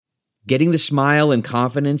Getting the smile and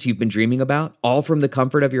confidence you've been dreaming about, all from the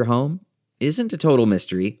comfort of your home, isn't a total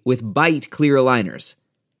mystery with Byte clear aligners.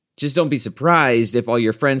 Just don't be surprised if all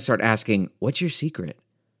your friends start asking, "What's your secret?"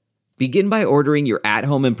 Begin by ordering your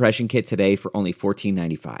at-home impression kit today for only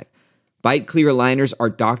 $14.95. Byte clear aligners are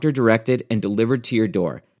doctor-directed and delivered to your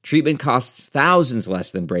door. Treatment costs thousands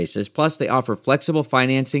less than braces, plus they offer flexible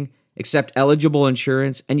financing, accept eligible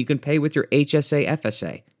insurance, and you can pay with your HSA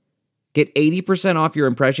FSA. Get 80% off your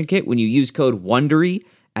impression kit when you use code WONDERY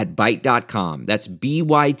at Byte.com. That's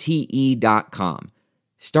BYTE.com.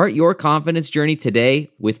 Start your confidence journey today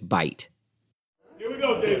with Byte. Here we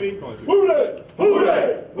go, JV. Who they? Who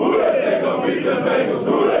they? Who they say gonna beat the Bengals?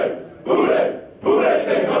 Who they? Who they? Who they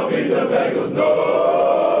say gonna beat the Bengals? Nobody!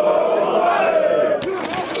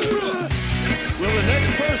 Will the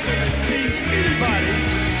next person that sees anybody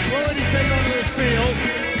throw anything onto this field,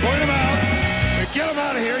 point them out, and get them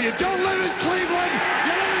out of here? You don't live in Cleveland.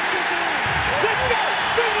 You live in Cincinnati. Let's go!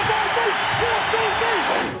 Bengals on three! 1, 2, 3!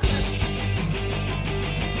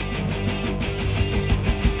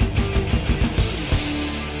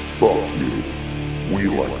 Fuck you. We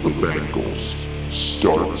like the Bengals.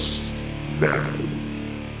 Starts now.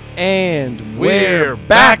 And we're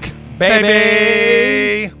back,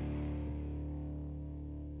 baby!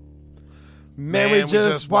 Man, we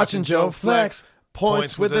just watching Joe flex.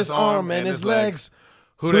 Points with his arm and his legs.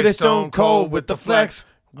 Who they stone cold with the flex.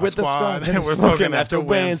 With the squad, and we're smoking after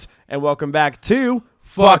wins. And welcome back to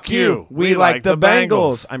Fuck You. We like the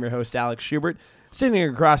Bengals. I'm your host, Alex Schubert. Sitting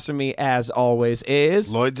across from me, as always,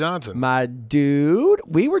 is Lloyd Johnson. My dude.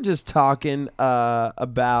 We were just talking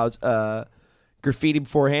about graffiti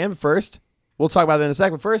beforehand. First, we'll talk about that in a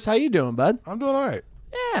second. But first, how you doing, bud? I'm doing all right.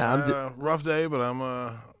 Yeah, I'm rough day, but I'm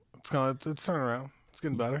it's turning around. It's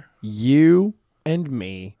getting better. You and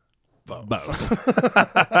me both.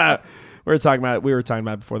 we were talking about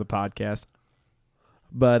it before the podcast,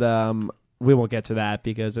 but we won't get to that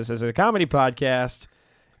because this is a comedy podcast.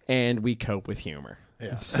 And we cope with humor.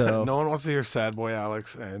 Yeah. So no one wants to hear sad boy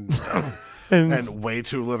Alex and and way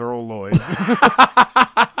too literal Lloyd.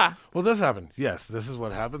 Well, this happened. Yes, this is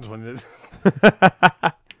what happens when it.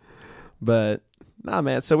 But nah,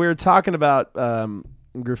 man. So we were talking about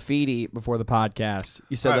graffiti before the podcast.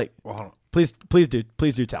 You said well, hold on. please do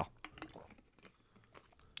tell.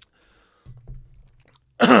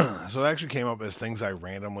 So it actually came up as things I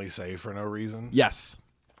randomly say for no reason. Yes.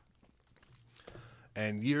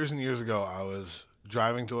 And years ago, I was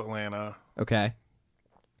driving to Atlanta. Okay.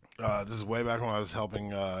 This is way back when I was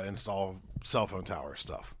helping install cell phone tower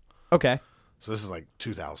stuff. Okay. So this is like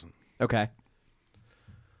 2000. Okay.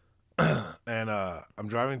 And I'm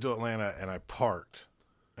driving to Atlanta, and I parked.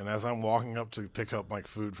 And as I'm walking up to pick up like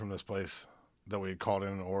food from this place that we had called in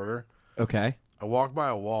an order, Okay. I walked by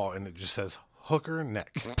a wall, and it just says hooker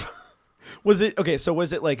neck. Was it okay? So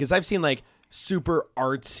was it like? Because I've seen like super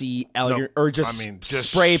artsy, elegant, or just, just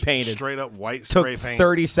spray painted, straight up white took spray paint.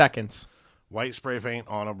 30 seconds. White spray paint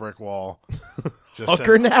on a brick wall. Just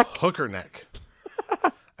Hooker said, neck? Hooker neck.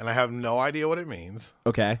 And I have no idea what it means,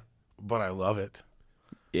 Okay. but I love it.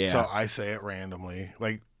 Yeah. So I say it randomly.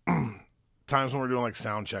 Like times when we're doing like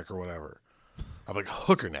sound check or whatever. I'm like,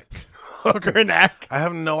 hooker neck. Hooker neck. I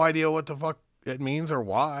have no idea what the fuck it means or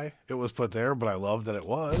why it was put there, but I love that it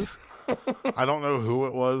was. I don't know who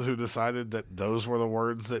it was who decided that those were the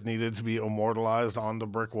words that needed to be immortalized on the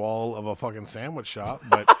brick wall of a fucking sandwich shop,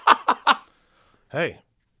 but hey,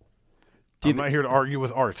 I'm not here to argue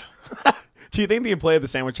with art. Do you think the employee of the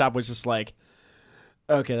sandwich shop was just like,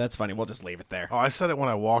 okay, that's funny, we'll just leave it there? Oh, I said it when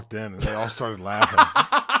I walked in, and they all started laughing.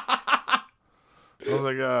 I was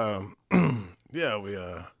like, yeah,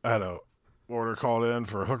 I had a order called in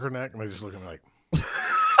for a hooker neck, and they just looked at me like...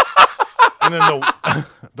 And then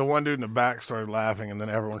the one dude in the back started laughing, and then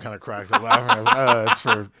everyone kind of cracked up laughing. I was like, it's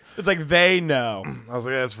for... It's like they know. I was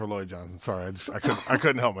like, yeah, it's for Lloyd Johnson. Sorry, I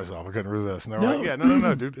couldn't help myself. I couldn't resist. And they were like, yeah,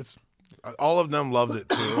 no, dude. It's all of them loved it,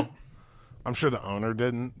 too. I'm sure the owner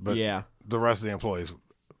didn't, but Yeah. the rest of the employees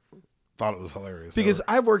thought it was hilarious. Because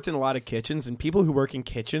I've worked in a lot of kitchens, and people who work in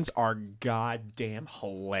kitchens are goddamn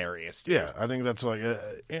hilarious. Dude. Yeah, I think that's like...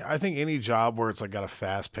 I think any job where it's like got a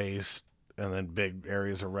fast pace and then big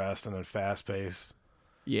areas of rest and then fast paced.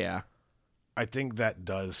 Yeah. I think that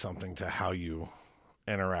does something to how you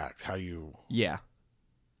interact, how you Yeah.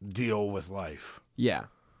 deal with life. Yeah.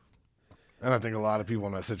 And I think a lot of people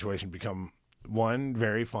in that situation become, one,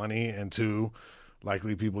 very funny, and two,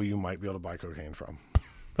 likely people you might be able to buy cocaine from.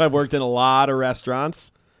 I've worked in a lot of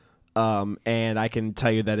restaurants, and I can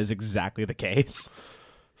tell you that is exactly the case.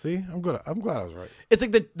 See, I'm glad I was right. It's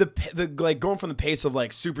like the like going from the pace of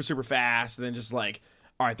like super, super fast and then just like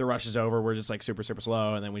all right, the rush is over. We're just like super, super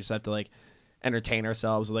slow. And then we just have to like entertain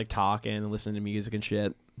ourselves with like talking and listening to music and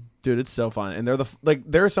shit. Dude, it's so fun. And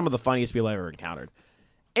they're some of the funniest people I've ever encountered.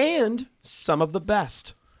 And some of the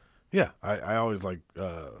best. Yeah. I always like,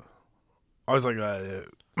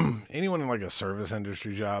 anyone in like a service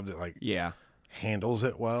industry job that like handles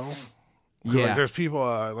it well. Yeah. Like, there's people,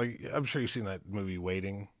 like, I'm sure you've seen that movie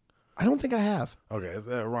Waiting. I don't think I have. Okay.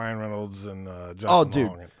 Ryan Reynolds and Justin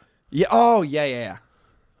Long. Yeah. Oh, yeah.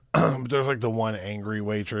 But there's like the one angry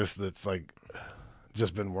waitress that's like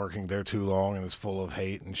just been working there too long and is full of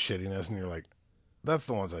hate and shittiness, and you're like, that's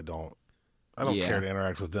the ones I don't care to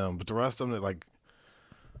interact with them. But the rest of them that like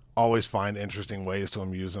always find interesting ways to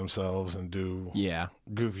amuse themselves and do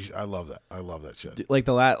goofy. I love that. I love that shit. Like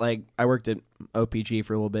I worked at OPG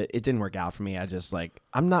for a little bit. It didn't work out for me. I just like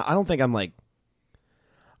I don't think I'm like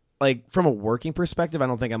from a working perspective, I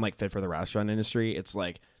don't think I'm like fit for the restaurant industry. It's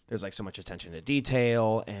like there's like so much attention to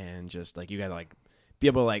detail and just like you gotta like be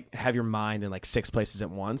able to like have your mind in like 6 places at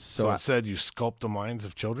once. So it said you sculpt the minds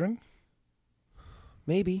of children?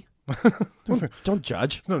 Maybe. Don't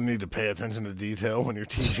judge. There's no need to pay attention to detail when you're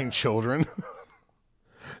teaching children.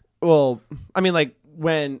 Well, I mean, like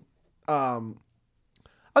when I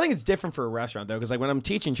think it's different for a restaurant though, because like when I'm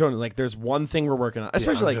teaching children, like there's one thing we're working on,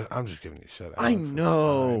 especially I'm just giving you shit. I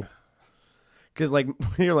know. Because, like,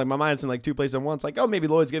 you're like, my mind's in, like, 2 places at once. Like, oh, maybe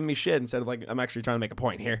Lloyd's giving me shit instead of, like, I'm actually trying to make a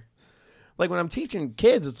point here. Like, when I'm teaching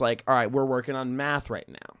kids, it's like, all right, we're working on math right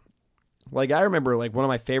now. Like, I remember, like, one of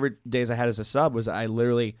my favorite days I had as a sub was I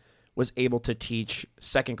literally was able to teach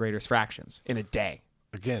second graders fractions in a day.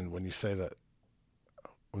 Again, when you say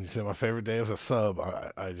my favorite day as a sub,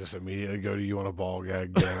 I just immediately go to you on a ball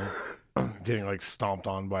gag getting like stomped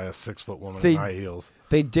on by a 6-foot woman in high heels.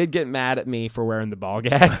 They did get mad at me for wearing the ball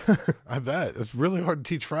gag. I bet. It's really hard to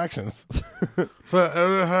teach fractions.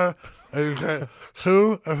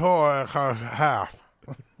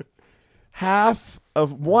 Half.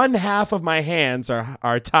 One half of my hands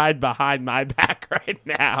are tied behind my back right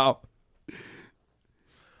now.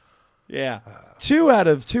 Yeah. 2 out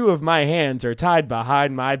of 2 of my hands are tied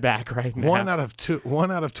behind my back right now. 1 out of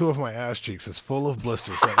 2 of my ass cheeks is full of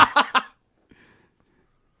blisters.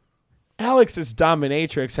 Alex's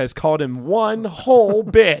dominatrix has called him one whole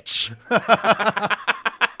bitch.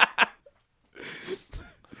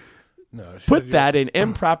 No, put that in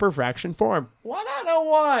improper fraction form. 1 out of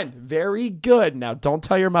 1. Very good. Now don't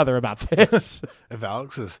tell your mother about this. If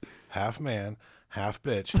Alex is half man, half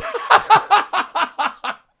bitch,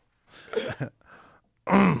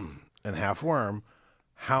 and half worm,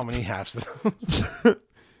 how many halves?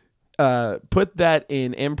 Put that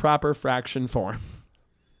in improper fraction form.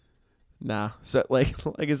 Nah. So like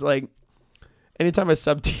it's like anytime I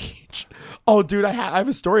sub teach. Oh, dude, I have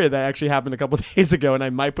a story that actually happened a couple of days ago, and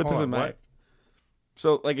I might put this in my. What?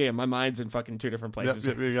 So like again, my mind's in fucking 2 different places.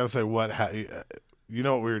 You gotta say what. You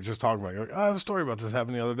know what we were just talking about. You're like, I have a story about this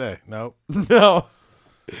happened the other day. No. No.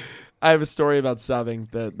 I have a story about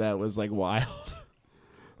subbing that was like wild.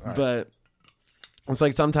 Right. But it's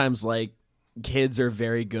like sometimes like kids are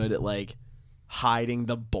very good at like hiding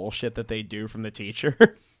the bullshit that they do from the teacher.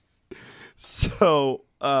 So,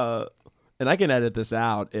 and I can edit this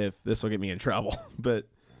out if this will get me in trouble. But,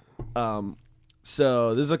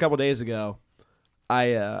 so this is a couple days ago.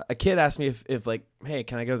 A kid asked me if like, hey,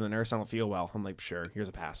 can I go to the nurse? I don't feel well. I'm like, sure. Here's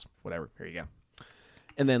a pass. Whatever. Here you go.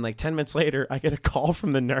 And then like 10 minutes later, I get a call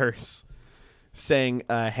from the nurse saying,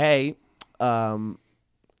 hey,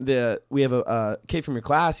 we have a kid from your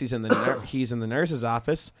class. He's in the nurse's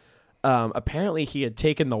office. Apparently he had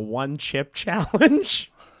taken the 1 chip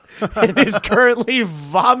challenge and is currently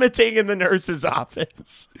vomiting in the nurse's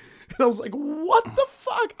office. And I was like, what the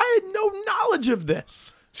fuck? I had no knowledge of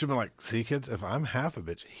this. She'd been like, see, kids, if I'm half a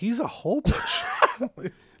bitch, he's a whole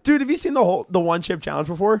bitch. Dude, have you seen the 1 chip challenge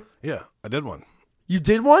before? Yeah, I did one. You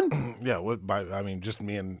did one? Yeah, just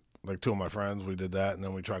me and like 2 of my friends, we did that, and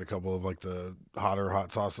then we tried a couple of like the hotter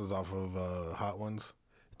hot sauces off of Hot Ones.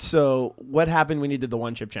 So what happened when you did the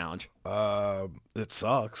 1 chip challenge? It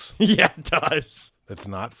sucks. Yeah, it does. It's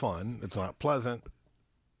not fun. It's not pleasant.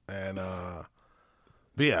 And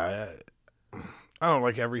but yeah, I don't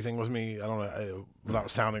like everything with me. I don't know, without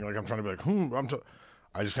sounding like I'm trying to be like,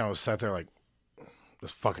 I just kind of sat there like,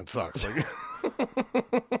 this fucking sucks. Like,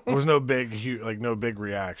 there was no big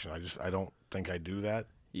reaction. I don't think I do that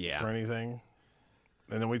for anything.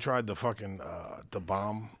 And then we tried the fucking the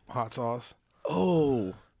bomb hot sauce.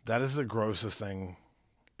 Oh, that is the grossest thing.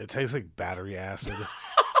 It tastes like battery acid.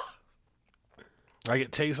 Like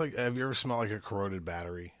it tastes like. Have you ever smelled like a corroded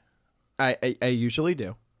battery? I usually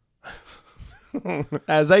do.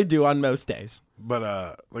 As I do on most days. But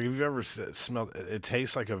like, if you ever smelled, it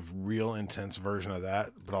tastes like a real intense version of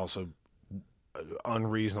that, but also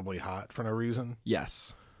unreasonably hot for no reason.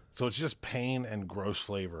 Yes. So it's just pain and gross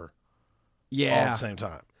flavor all Yeah. at the same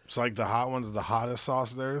time. So like the hot one's the hottest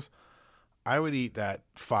sauce of theirs. I would eat that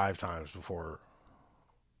 5 times before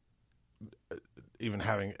even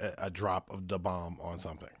having a drop of Da Bomb on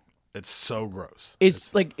something. It's so gross.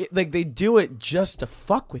 It's like they do it just to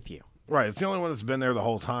fuck with you. Right. It's the only one that's been there the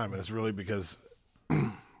whole time, and it's really because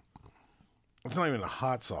it's not even a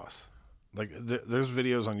hot sauce. Like, there's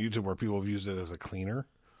videos on YouTube where people have used it as a cleaner.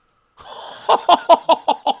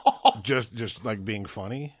 just like being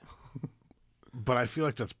funny. But I feel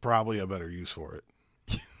like that's probably a better use for it.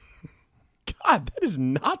 God, that is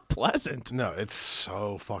not pleasant. No, it's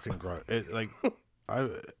so fucking gross. I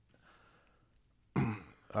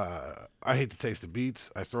hate the taste of beets.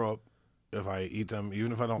 I throw up if I eat them,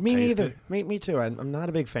 even if I don't Me taste neither. it. Me too. I'm not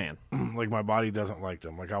a big fan. Like, my body doesn't like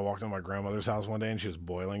them. Like, I walked into my grandmother's house one day and she was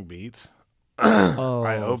boiling beets. Oh.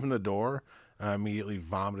 I opened the door and I immediately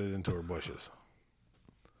vomited into her bushes.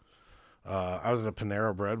 I was at a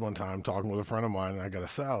Panera Bread one time talking with a friend of mine, and I got a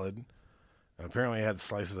salad. And apparently it had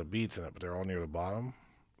slices of beets in it, but they're all near the bottom.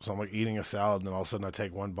 So I'm like eating a salad, and then all of a sudden I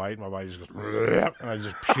take one bite, and my body just goes, and I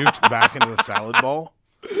just puked back into the salad bowl.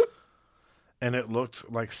 And it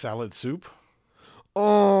looked like salad soup.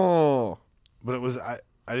 Oh. But it was, I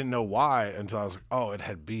didn't know why until I was like, oh, it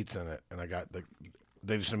had beets in it. And I got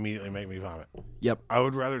they just immediately make me vomit. Yep. I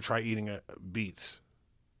would rather try eating beets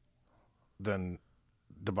than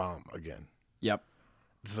Da Bomb again. Yep.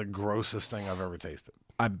 It's the grossest thing I've ever tasted.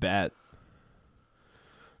 I bet.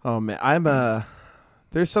 Oh man,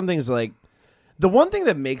 there's some things like the one thing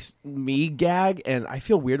that makes me gag, and I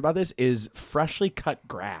feel weird about this, is freshly cut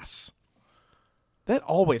grass. That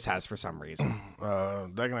always has for some reason.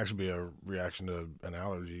 That can actually be a reaction to an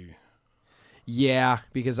allergy. Yeah,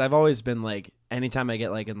 because I've always been like, anytime I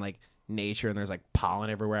get like in like nature and there's like pollen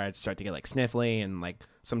everywhere, I start to get like sniffly, and like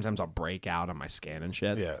sometimes I'll break out on my skin and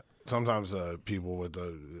shit. Yeah. Sometimes people with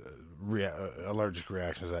allergic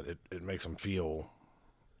reactions, that it makes them feel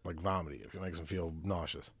like vomity. It makes them feel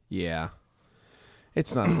nauseous. Yeah.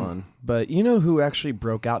 It's not fun. But you know who actually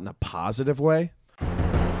broke out in a positive way?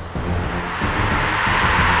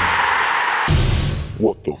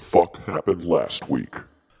 What the fuck happened last week?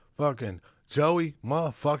 Fucking Joey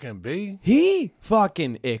motherfucking B. He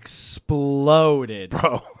fucking exploded.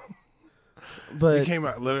 Bro. But He came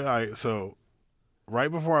out literally. All right, so right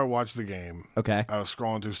before I watched the game, okay. I was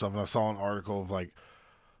scrolling through stuff and I saw an article of like,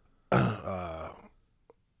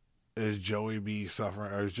 is Joey B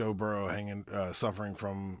suffering, or is Joe Burrow suffering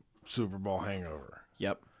from Super Bowl hangover?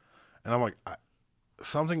 Yep. And I'm like,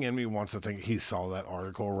 something in me wants to think he saw that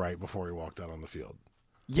article right before he walked out on the field.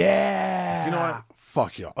 Yeah. You know what?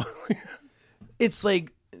 Fuck y'all. It's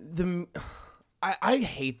like I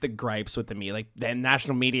hate the gripes with the media. Like, the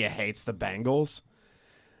national media hates the Bengals.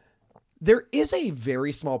 There is a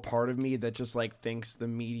very small part of me that just like thinks the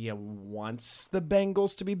media wants the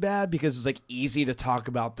Bengals to be bad because it's like easy to talk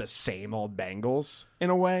about the same old Bengals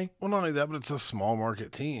in a way. Well, not only that, but it's a small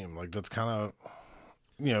market team. Like, that's kind of,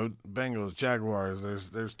 Bengals, Jaguars.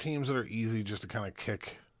 There's teams that are easy just to kind of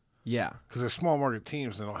kick. Yeah. Because they're small market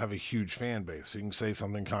teams, they don't have a huge fan base. So you can say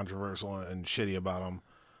something controversial and shitty about them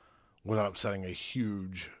without upsetting a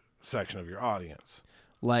huge section of your audience.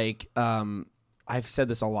 Like, I've said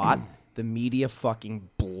this a lot. The media fucking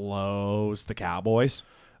blows the Cowboys.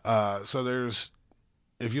 So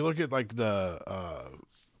if you look at like the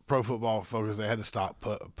Pro Football Focus, they had to stop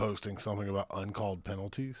posting something about uncalled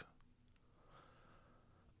penalties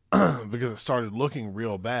because it started looking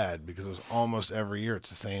real bad, because it was almost every year it's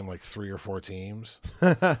the same like 3 or 4 teams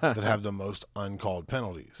that have the most uncalled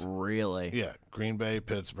penalties. Really? Yeah, Green Bay,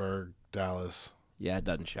 Pittsburgh, Dallas. Yeah, it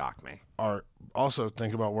doesn't shock me. Also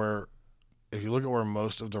think about if you look at where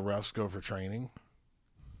most of the refs go for training.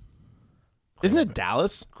 Isn't it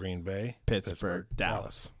Dallas? Green Bay, Pittsburgh,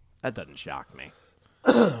 Dallas. That doesn't shock me.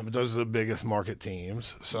 But those are the biggest market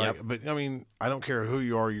teams. So, Yep. but I mean, I don't care who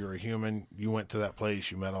you are. You're a human. You went to that place.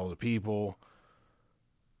 You met all the people.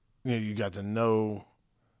 You got to know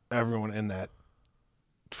everyone in that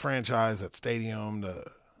franchise, that stadium,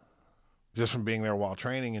 just from being there while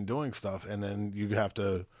training and doing stuff. And then you have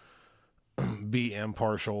to be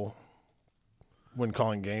impartial when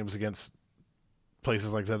calling games against places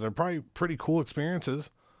like that. They're probably pretty cool experiences.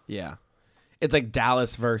 Yeah. It's like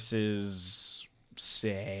Dallas versus,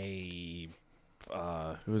 say,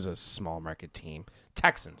 who's a small market team?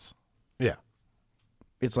 Texans. Yeah.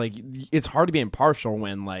 It's like, it's hard to be impartial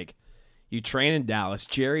when, like, you train in Dallas.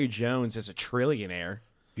 Jerry Jones is a trillionaire.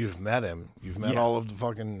 You've met him. You've met Yeah. all of the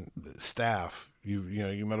fucking staff.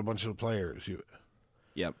 You met a bunch of the players.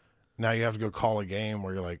 Yep. Now you have to go call a game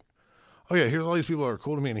where you're like, oh yeah, here's all these people that are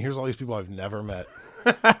cool to me, and here's all these people I've never met.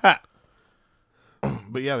 But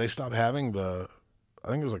yeah, they stopped having I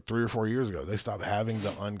think it was like 3 or 4 years ago, they stopped having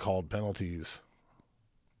the uncalled penalties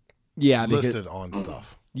Yeah, listed on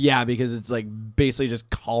stuff. Yeah, because it's like basically just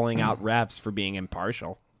calling out refs for being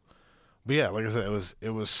impartial. But yeah, like I said, it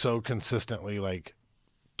was so consistently like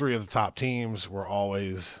 3 of the top teams were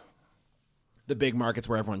always The big markets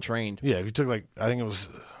where everyone trained. Yeah, if you took like I think it was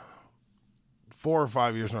 4 or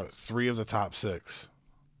 5 years, no, 3 of the top 6,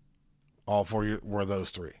 all 4 years were those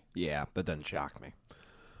 3. Yeah, that doesn't shock me.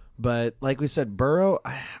 But like we said, Burrow,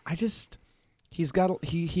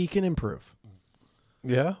 he can improve.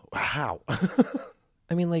 Yeah, how?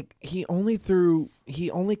 I mean, like he only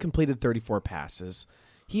completed 34 passes.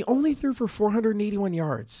 He only threw for 481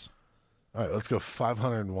 yards. All right, let's go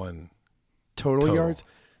 501 Total yards.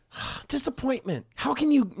 Disappointment. How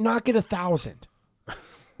can you not get 1,000?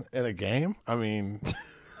 in a game. I mean,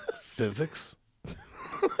 physics,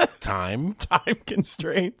 time.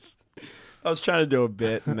 Constraints. I was trying to do a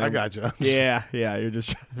bit. And I then, got you. Yeah. You're just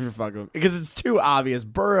trying to fuck him because it's too obvious.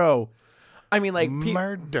 Burrow. I mean, like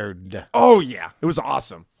Murdered. Oh yeah, it was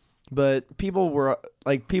awesome. But people were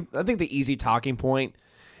like, I think the easy talking point.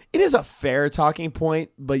 It is a fair talking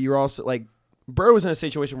point, but you're also like, Burrow was in a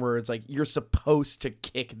situation where it's like you're supposed to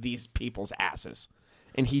kick these people's asses,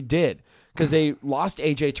 and he did because they lost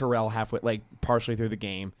AJ Terrell halfway, like partially through the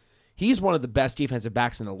game. He's one of the best defensive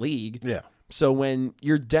backs in the league. Yeah. So when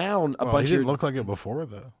you're down a bunch, he didn't look like it before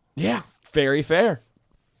though. Yeah, very fair.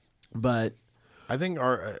 But I think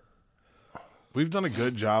we've done a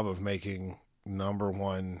good job of making number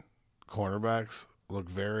 1 cornerbacks look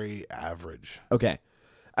very average. okay,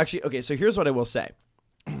 so here's what I will say.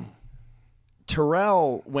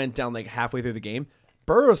 Terrell went down like halfway through the game.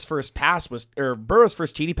 Burrow's first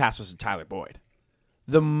TD pass was to Tyler Boyd.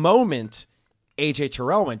 The moment AJ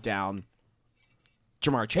Terrell went down,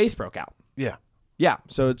 Jamar Chase broke out. Yeah. Yeah,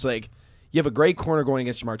 so it's like you have a great corner going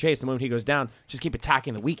against Jamar Chase. The moment he goes down, just keep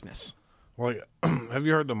attacking the weakness. Well, have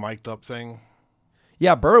you heard the mic'd up thing?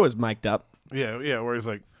 Yeah, Burrow is mic'd up. Yeah, where he's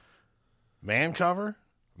like, man coverage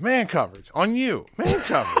on you, man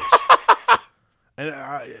coverage, and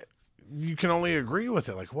you can only agree with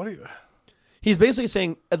it. Like, what are you? He's basically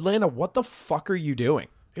saying, Atlanta, what the fuck are you doing?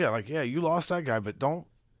 Yeah, like you lost that guy, but don't.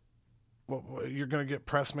 You're gonna get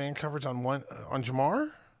press man coverage on Jamar.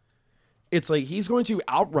 It's like he's going to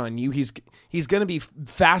outrun you. He's going to be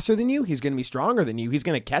faster than you. He's going to be stronger than you. He's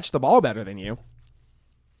going to catch the ball better than you.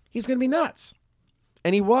 He's going to be nuts.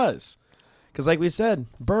 And he was. Because like we said,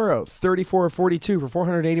 Burrow, 34 of 42 for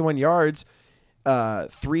 481 yards,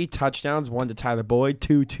 3 touchdowns, 1 to Tyler Boyd,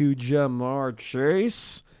 2 to Jamar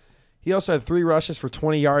Chase. He also had 3 rushes for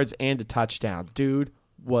 20 yards and a touchdown. Dude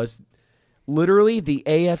was literally the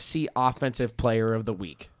AFC Offensive Player of the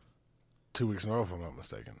Week. 2 weeks in a row, if I'm not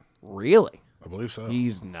mistaken. Really? I believe so.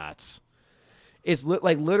 He's nuts. It's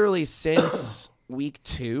like literally since week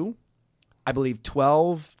 2, I believe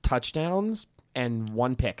 12 touchdowns and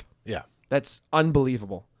 1 pick. Yeah. That's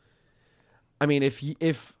unbelievable. I mean, if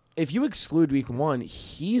you exclude week 1,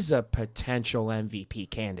 he's a potential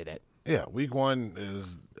MVP candidate. Yeah, week 1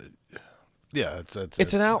 is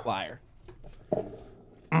it's an outlier.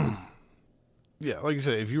 Yeah, like you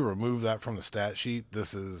said, if you remove that from the stat sheet,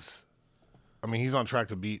 he's on track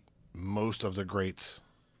to beat most of the greats'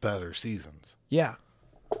 better seasons. Yeah.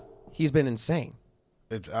 He's been insane.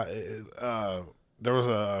 It's there was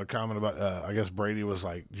a comment about I guess Brady was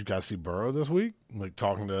like, "Did you guys see Burrow this week?" Like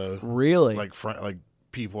talking to Really? like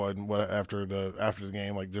people and what after the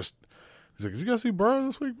game, like just he's like, "Did you guys see Burrow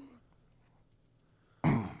this week?"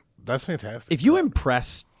 That's fantastic. If you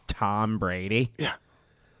impress Tom Brady, yeah,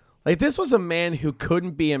 like this was a man who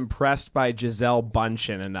couldn't be impressed by Gisele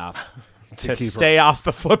Bündchen enough to keep stay off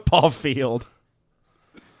the football field.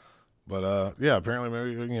 But yeah, apparently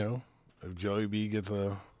maybe if Joey B gets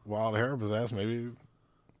a wild hair up his ass, maybe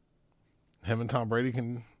him and Tom Brady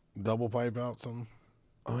can double pipe out some.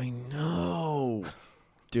 I know,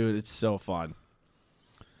 dude. It's so fun.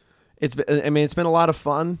 It's been a lot of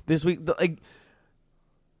fun this week.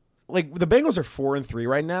 Like the Bengals are 4-3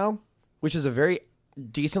 right now, which is a very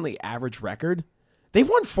decently average record. They've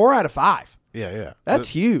won 4 out of 5. Yeah. That's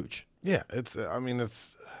huge. Yeah, they're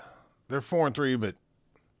 4-3, but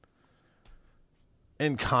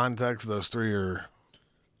in context, those 3 are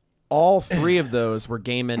all 3 of those were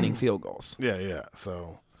game-ending field goals. Yeah.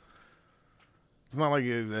 So it's not like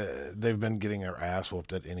they've been getting their ass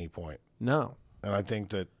whooped at any point. No, And I think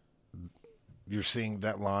that you're seeing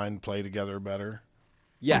that line play together better.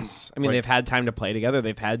 Yes. I mean, they've had time to play together.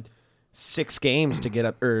 They've had 6 games to get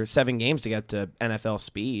up, or 7 games to get up to NFL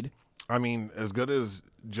speed. I mean, as good as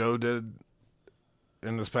Joe did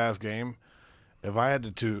in this past game, if I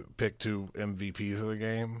had to pick 2 MVPs of the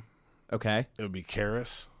game, Okay. it would be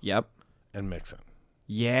Karras Yep. and Mixon.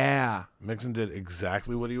 Yeah. Mixon did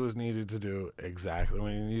exactly what he was needed to do, exactly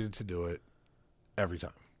when he needed to do it, every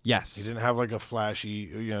time. Yes. He didn't have like a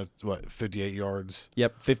flashy, 58 yards.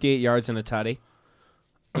 Yep. 58 yards and a tutty.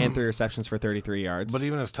 And 3 receptions for 33 yards. But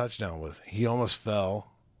even his touchdown he almost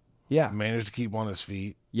fell, yeah. managed to keep on his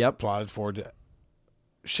feet, Yep. plotted forward to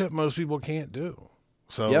shit most people can't do.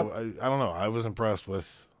 So Yep. I don't know. I was impressed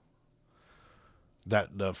with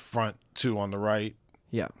the front 2 on the right,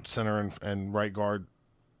 Yeah. center and right guard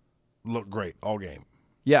looked great all game.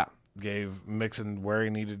 Yeah. Gave Mixon where he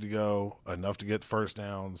needed to go, enough to get first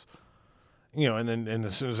downs. And then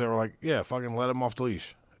as soon as they were like, yeah, fucking let him off the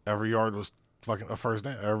leash. Every yard was fucking a first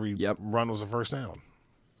down. Every run was a first down.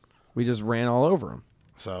 We just ran all over him.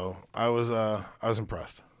 So I was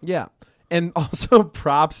impressed. Yeah. And also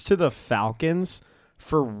props to the Falcons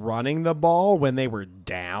for running the ball when they were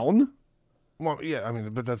down. Well, yeah, I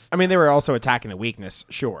mean, they were also attacking the weakness,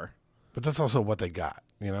 sure. But that's also what they got,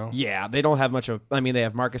 Yeah, they don't have much of. They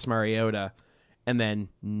have Marcus Mariota, and then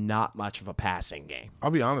not much of a passing game.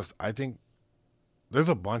 I'll be honest. I think there's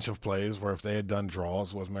a bunch of plays where if they had done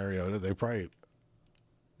draws with Mariota, they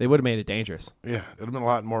would have made it dangerous. Yeah, it would have been a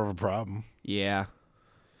lot more of a problem. Yeah,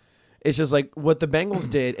 it's just like what the Bengals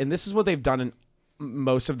did, and this is what they've done in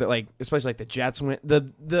most of the especially like the Jets win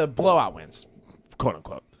the blowout wins, quote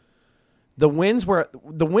unquote. The wins where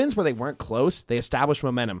they weren't close, they established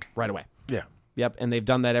momentum right away. Yeah. Yep, and they've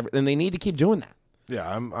done that and they need to keep doing that. Yeah,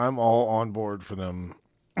 I'm all on board for them.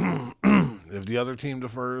 If the other team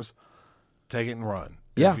defers, take it and run.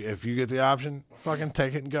 Yeah. If you get the option, fucking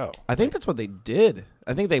take it and go. I think that's what they did.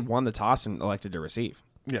 I think they won the toss and elected to receive.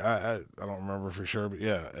 Yeah, I don't remember for sure, but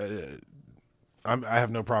yeah, I have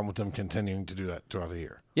no problem with them continuing to do that throughout the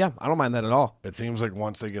year. Yeah, I don't mind that at all. It seems like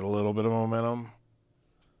once they get a little bit of momentum,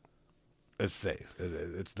 it stays.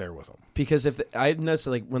 It's there with them. Because I noticed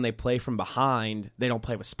when they play from behind, they don't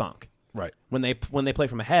play with spunk. Right. When they play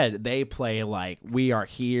from ahead, they play like we are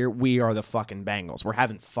here. We are the fucking Bengals. We're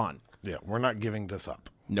having fun. Yeah, we're not giving this up.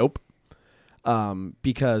 Nope.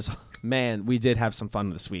 Because man, we did have some fun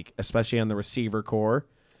this week, especially on the receiver core.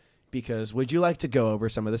 Because would you like to go over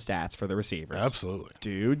some of the stats for the receivers? Absolutely,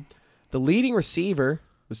 dude. The leading receiver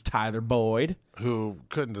was Tyler Boyd, who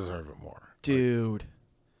couldn't deserve it more, dude.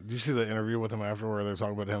 Did you see the interview with him after where they're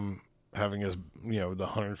talking about him having his, the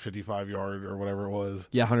 155 yard or whatever it was?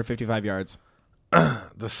 Yeah, 155 yards.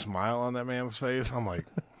 The smile on that man's face, I'm like,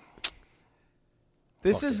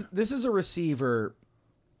 this is a receiver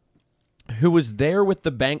who was there with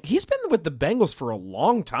the Bengals. He's been with the Bengals for a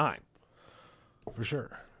long time, for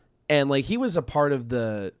sure. And he was a part of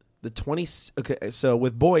the 20. Okay, so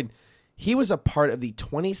with Boyd, he was a part of the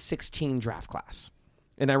 2016 draft class,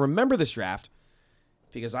 and I remember this draft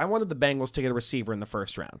because I wanted the Bengals to get a receiver in the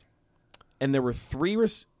first round. And there were 3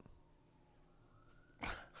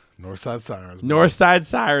 Northside Sirens. Baby. Northside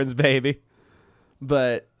Sirens, baby.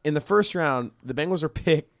 But in the first round, the Bengals were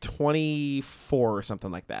picked 24 or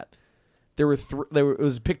something like that. It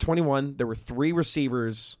was pick 21. There were 3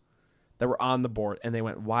 receivers that were on the board, and they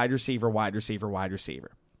went wide receiver, wide receiver, wide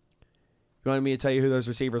receiver. You wanted me to tell you who those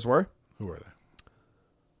receivers were? Who were they?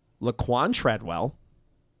 Laquan Treadwell,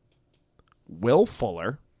 Will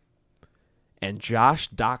Fuller, and Josh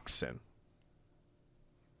Doxson.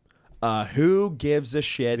 Who gives a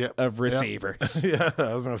shit of receivers? Yeah,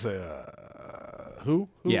 I was going to say, who?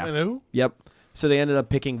 Yeah. And who? Yep. So they ended up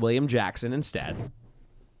picking William Jackson instead.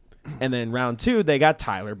 And then round 2, they got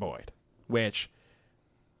Tyler Boyd, which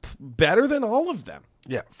better than all of them.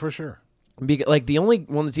 Yeah, for sure. The only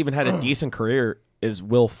one that's even had a decent career is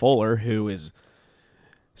Will Fuller, who is...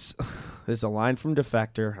 There's a line from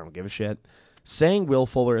Defector. I don't give a shit. Saying Will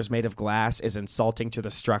Fuller is made of glass is insulting to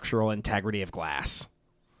the structural integrity of glass.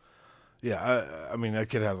 Yeah, I mean, that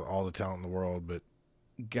kid has all the talent in the world, but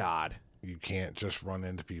God, you can't just run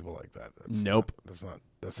into people like that. Nope. That's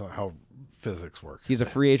not how physics work. He's a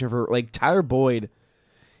free agent for Tyler Boyd.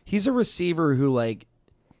 He's a receiver who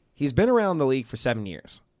he's been around the league for 7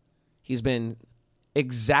 years. He's been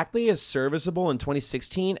exactly as serviceable in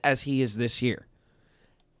 2016 as he is this year.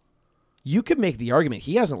 You could make the argument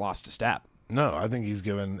he hasn't lost a step. No, I think he's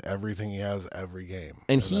given everything he has every game.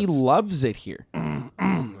 And he loves it here.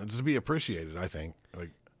 It's to be appreciated, I think.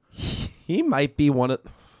 He might be one of...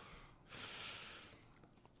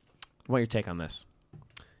 I want your take on this.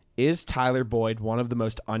 Is Tyler Boyd one of the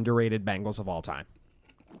most underrated Bengals of all time?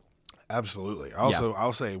 Absolutely. Also,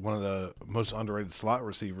 I'll say one of the most underrated slot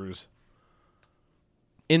receivers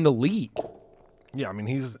in the league. Yeah, I mean,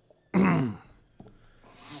 he's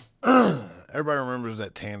everybody remembers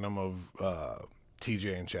that tandem of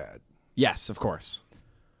TJ and Chad. Yes, of course.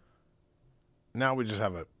 Now we just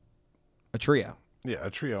have a trio. Yeah, a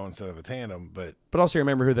trio instead of a tandem. But also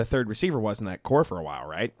remember who the third receiver was in that core for a while,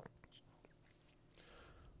 right?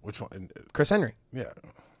 Which one? Chris Henry. Yeah.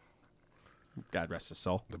 God rest his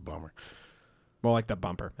soul. The bummer. More like the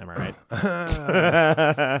bumper. Am I right?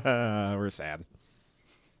 We're sad.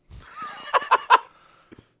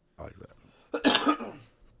 I like that.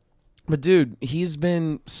 But, dude, he's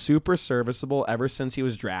been super serviceable ever since he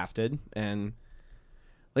was drafted. And,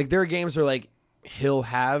 like, there are games where, like, he'll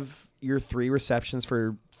have your 3 receptions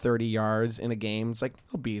for 30 yards in a game. It's like,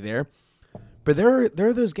 he'll be there. But there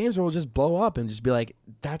are those games where we'll just blow up and just be like,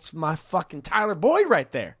 that's my fucking Tyler Boyd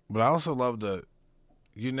right there. But I also love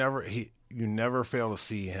you never fail to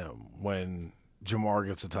see him when Jamar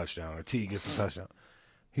gets a touchdown or T gets a touchdown.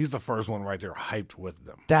 He's the first one right there hyped with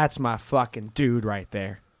them. That's my fucking dude right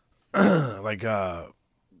there. Like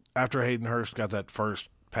after Hayden Hurst got that first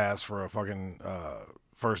pass for a fucking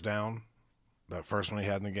first down, that first one he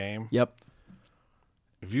had in the game. Yep.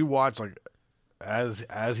 If you watch like as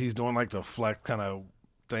he's doing like the flex kind of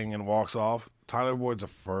thing and walks off, Tyler Boyd's the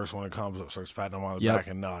first one that comes up, starts patting him on the back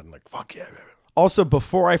and nodding like, fuck yeah, baby. Also,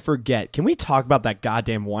 before I forget, can we talk about that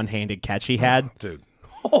goddamn one-handed catch he had? Dude.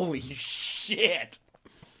 Holy shit.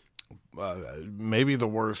 Maybe the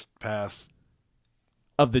worst pass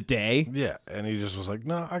of the day. Yeah, and he just was like,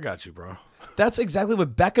 no, I got you, bro. That's exactly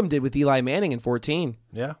what Beckham did with Eli Manning in 14.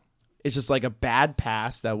 Yeah. It's just like a bad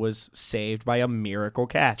pass that was saved by a miracle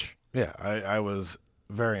catch. Yeah, I was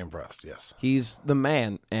very impressed, yes. He's the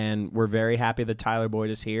man, and we're very happy that Tyler Boyd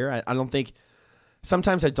is here. I don't think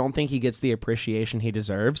he gets the appreciation he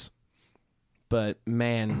deserves, but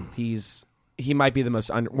man, he might be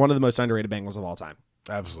one of the most underrated Bengals of all time.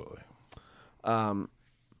 Absolutely.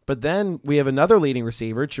 But then we have another leading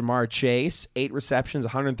receiver, Jamar Chase, 8 receptions,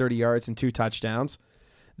 130 yards, and 2 touchdowns.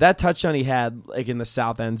 That touchdown he had like in the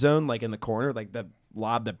south end zone, like in the corner, like the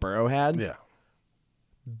lob that Burrow had. Yeah.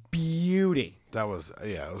 Beauty. It was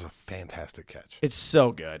a fantastic catch. It's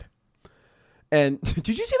so good. And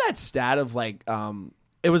did you see that stat of like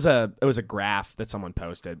it was a graph that someone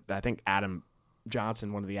posted. I think Adam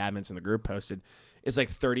Johnson, one of the admins in the group, posted. It's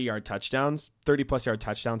like 30-yard touchdowns, 30-plus yard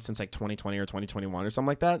touchdowns since like 2020 or 2021 or something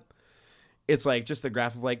like that. It's like just the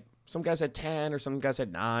graph of like some guys had 10 or some guys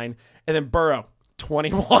had 9, and then Burrow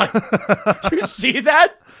 21. Did you see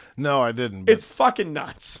that? No, I didn't. It's fucking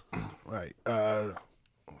nuts. Right.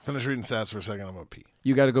 Finish reading stats for a second. I'm gonna pee.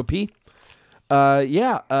 You got to go pee? I'm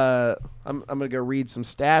gonna go read some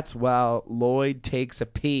stats while Lloyd takes a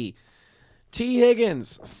pee. T.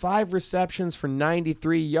 Higgins, 5 receptions for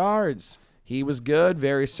 93 yards. He was good,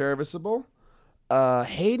 very serviceable.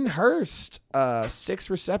 Hayden Hurst, 6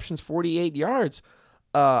 receptions, 48 yards.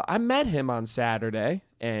 I met him on Saturday,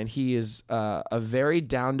 and he is a very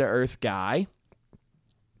down-to-earth guy.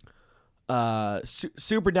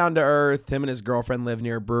 Super down-to-earth. Him and his girlfriend live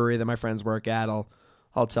near a brewery that my friends work at.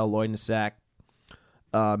 I'll tell Lloyd in a sec.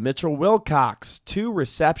 Mitchell Wilcox, 2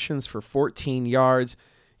 receptions for 14 yards.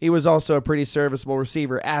 He was also a pretty serviceable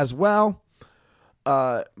receiver as well.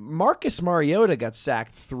 Marcus Mariota got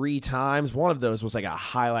sacked 3 times. One of those was like a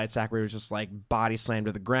highlight sack where he was just like body slammed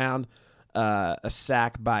to the ground. A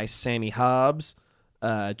sack by Sammy Hubbs,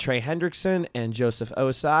 Trey Hendrickson, and Joseph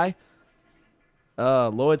Osai.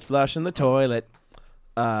 Lloyd's flushing the toilet.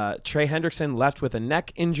 Trey Hendrickson left with a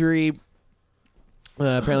neck injury.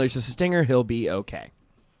 Apparently it's just a stinger. He'll be okay.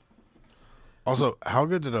 Also, how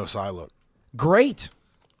good did Osai look? Great.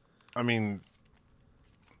 I mean,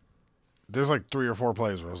 there's like 3 or 4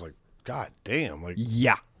 plays where I was like, God damn. Like,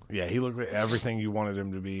 yeah, he looked like everything you wanted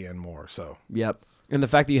him to be and more. So, yep. And the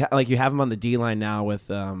fact that you have him on the D line now with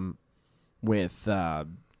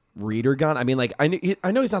Reader gun. I mean, like I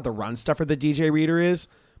know he's not the run stuffer that DJ Reader is,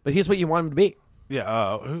 but he's what you want him to be.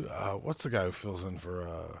 Yeah. What's the guy who fills in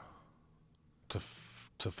for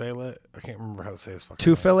Tufele? I can't remember how to say his fucking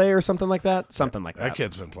Tufele or something like that. Something like that. That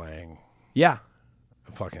kid's been playing. Yeah.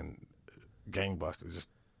 Fucking gangbusters. Just.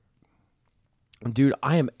 Dude,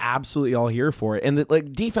 I am absolutely all here for it. And the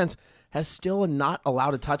defense has still not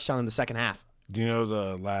allowed a touchdown in the second half. Do you know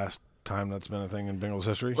the last time that's been a thing in Bengals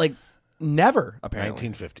history? Like, never, apparently.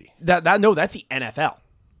 1950. No, that's the NFL.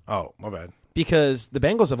 Oh, my bad. Because the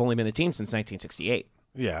Bengals have only been a team since 1968.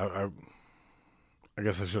 Yeah, I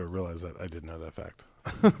guess I should have realized that. I didn't know that fact.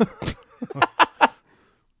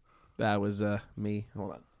 That was me.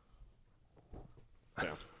 Hold on.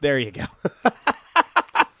 There you go.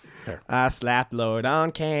 I slapped Lord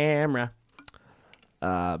on camera.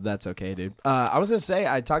 That's okay, dude. I was going to say,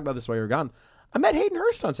 I talked about this while you were gone. I met Hayden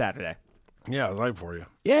Hurst on Saturday. Yeah, I was right for you.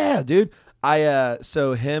 Yeah, dude.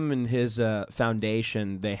 So him and his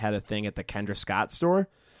foundation, they had a thing at the Kendra Scott store,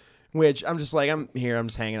 which I'm just like, I'm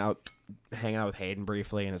just hanging out with Hayden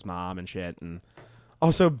briefly and his mom and shit. And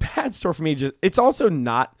also, bad store for me. It's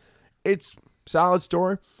solid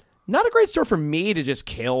store. Not a great store for me to just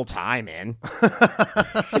kill time in.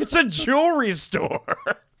 It's a jewelry store.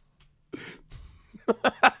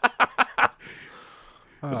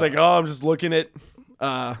 It's like, oh, I'm just looking at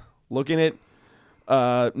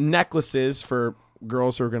necklaces for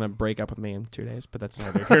girls who are gonna break up with me in 2 days, but that's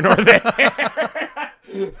neither here nor there.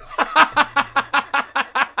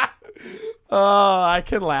 Oh, I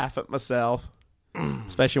can laugh at myself,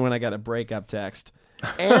 especially when I got a breakup text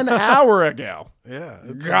an hour ago. Yeah.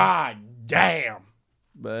 God damn.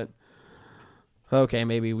 But okay,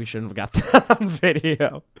 maybe we shouldn't have got that on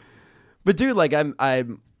video. But dude, like I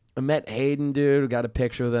met Hayden, dude. Got a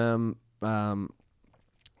picture of them.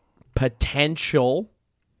 Potential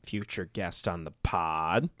future guest on the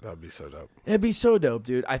pod. That'd be so dope. It'd be so dope,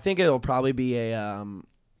 dude. I think it'll probably be a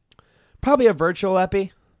virtual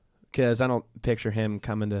epi, because I don't picture him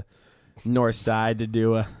coming to Northside to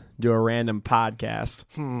do a random podcast.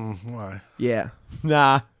 Why? Yeah.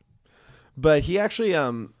 Nah. But he actually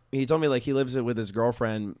he told me like he lives with his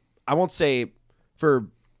girlfriend. I won't say, for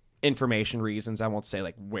information reasons, I won't say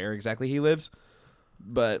like where exactly he lives.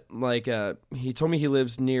 But like he told me he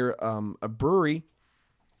lives near a brewery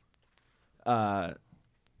that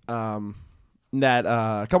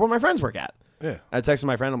a couple of my friends work at. Yeah. I texted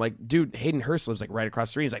my friend, I'm like, dude, Hayden Hurst lives like right across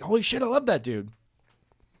the street. He's like, holy shit, I love that dude.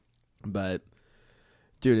 But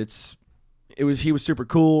dude, he was super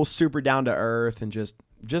cool, super down to earth, and just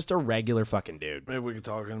a regular fucking dude. Maybe we could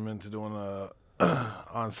talk him into doing a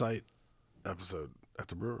on-site episode at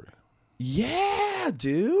the brewery. Yeah,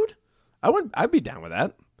 dude. I'd be down with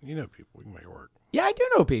that. You know people, we can make it work. Yeah, I do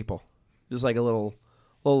know people. Just like a little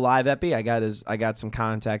live epi. I got some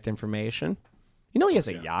contact information. You know he has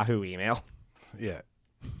a Yahoo email. Yeah.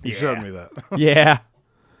 You showed me that. Yeah.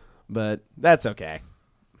 But that's okay.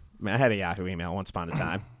 I mean, I had a Yahoo email once upon a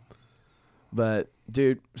time. But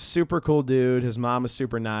dude, super cool dude. His mom is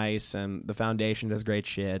super nice, and the foundation does great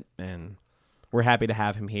shit, and we're happy to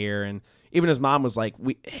have him here. And even his mom was like,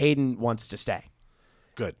 Hayden wants to stay.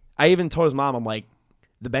 Good. I even told his mom, I'm like,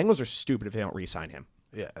 the Bengals are stupid if they don't re-sign him.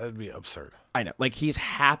 Yeah, that'd be absurd. I know. Like, he's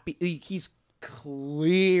happy. He's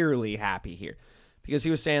clearly happy here. Because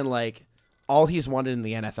he was saying, like, all he's wanted in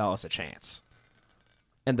the NFL is a chance.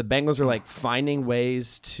 And the Bengals are, like, finding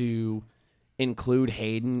ways to include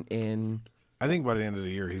Hayden in... I think by the end of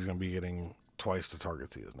the year, he's going to be getting twice the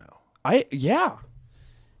targets he is now. Yeah.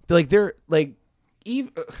 Like, they're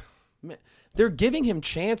giving him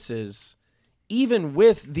chances even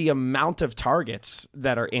with the amount of targets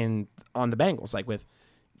that are on the Bengals. Like, with...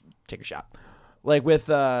 Take a shot. Like, with...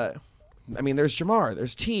 there's Jamar,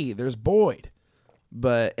 there's T, there's Boyd.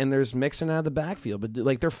 And there's Mixon out of the backfield. But,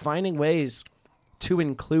 like, they're finding ways to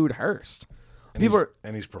include Hurst. And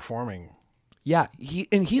he's performing. Yeah,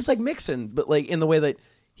 he's like Mixon, but like in the way that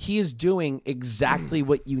he is doing exactly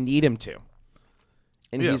what you need him to.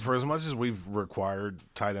 And yeah, for as much as we've required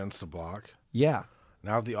tight ends to block. Yeah.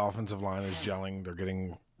 Now the offensive line is gelling. They're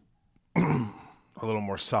getting a little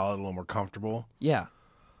more solid, a little more comfortable. Yeah.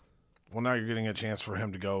 Well, now you're getting a chance for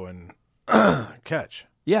him to go and catch.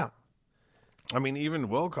 Yeah. I mean, even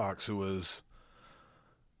Wilcox, he was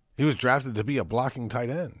drafted to be a blocking tight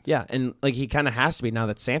end. Yeah, and like he kind of has to be now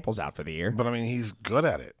that Sample's out for the year. But I mean, he's good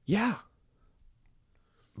at it. Yeah.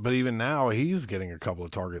 But even now, he's getting a couple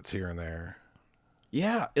of targets here and there.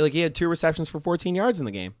 Yeah, like he had 2 receptions for 14 yards in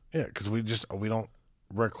the game. Yeah, because we don't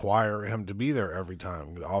require him to be there every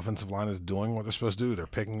time. The offensive line is doing what they're supposed to do. They're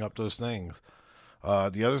picking up those things.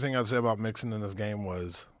 The other thing I'd say about Mixon in this game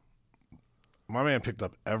was my man picked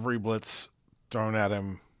up every blitz thrown at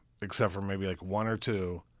him except for maybe like 1 or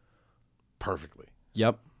 2 perfectly.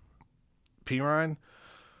 Yep. P. Ryan,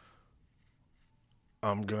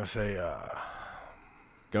 I'm going to say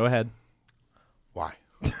go ahead. Why?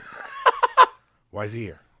 Why is he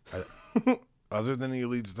here? Other than he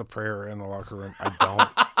leads the prayer in the locker room, I don't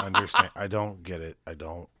understand. I don't get it. I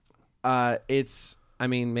don't. It's,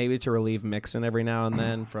 maybe to relieve Mixon every now and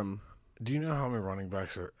then from... Do you know how many running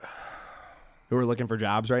backs are... who are looking for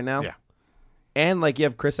jobs right now? Yeah. And, like, you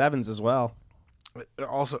have Chris Evans as well.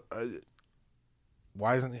 Also,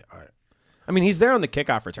 why isn't he... he's there on the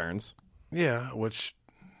kickoff returns. Yeah, which...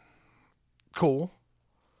 Cool.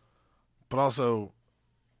 But also...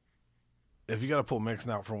 if you got to pull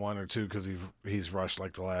Mixon out for 1 or 2 because he's rushed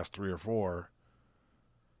like the last 3 or 4,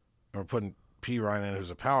 or putting P. Ryan in, who's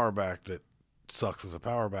a power back that sucks as a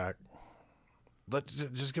power back, let's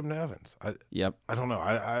just give him to Evans. Yep. I don't know.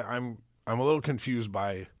 I'm a little confused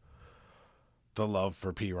by the love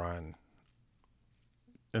for P. Ryan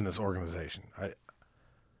in this organization.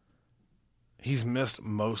 He's missed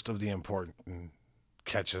most of the important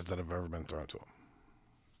catches that have ever been thrown to him.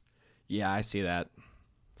 Yeah, I see that.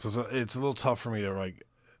 So it's a little tough for me to like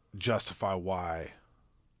justify why.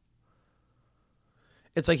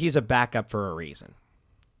 It's like he's a backup for a reason.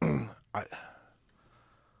 I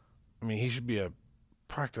mean, he should be a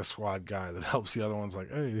practice squad guy that helps the other ones.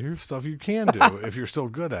 Like, hey, here's stuff you can do if you're still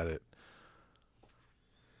good at it.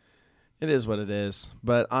 It is what it is.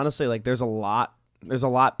 But honestly, like there's a lot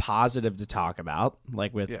positive to talk about.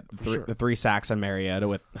 Like with the 3 sacks on Mariota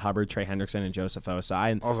with Hubbard, Trey Hendrickson, and Joseph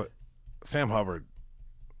Osai. And also, Sam Hubbard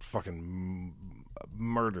fucking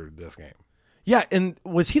murdered this game. yeah, and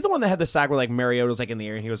was he the one that had the sack where like Mariota was like in the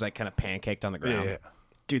air and he was like kind of pancaked on the ground? Yeah.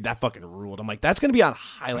 Dude, that fucking ruled. I'm like, that's gonna be on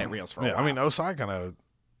highlight reels for a while. I mean, Osai kind of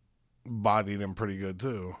bodied him pretty good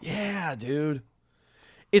too. Yeah, dude.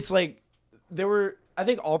 It's like I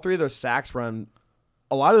think all 3 of those sacks were on,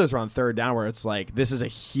 a lot of those were on 3rd down where it's like, this is a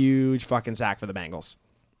huge fucking sack for the Bengals.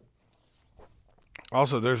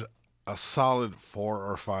 Also, there's a solid 4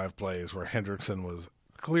 or 5 plays where Hendrickson was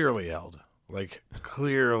clearly held. Like,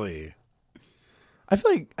 clearly. I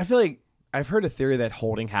feel like I've heard a theory that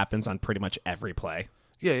holding happens on pretty much every play.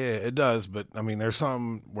 Yeah, it does. But, I mean, there's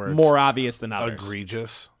some where it's more obvious than others.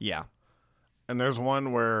 Egregious. Yeah. And there's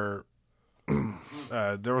one where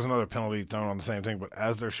there was another penalty thrown on the same thing, but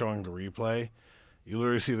as they're showing the replay, you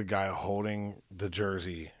literally see the guy holding the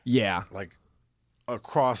jersey. Yeah. Like,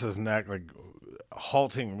 across his neck, like,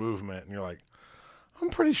 halting movement. And you're like, I'm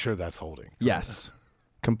pretty sure that's holding. Yes.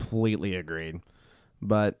 Completely agreed.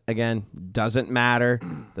 But, again, doesn't matter.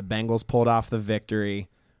 The Bengals pulled off the victory.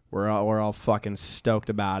 We're all fucking stoked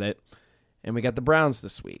about it. And we got the Browns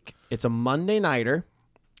this week. It's a Monday nighter.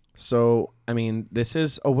 So, I mean, this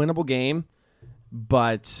is a winnable game.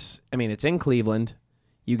 But, I mean, it's in Cleveland.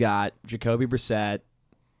 You got Jacoby Brissett,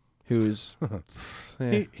 who's...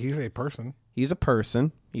 He's a person. He's a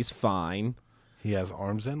person. He's fine. He has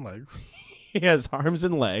arms and legs. He has arms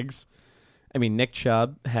and legs. I mean, Nick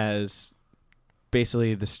Chubb has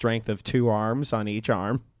basically the strength of 2 arms on each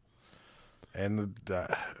arm. And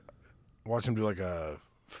watch him do like a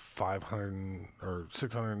 500 or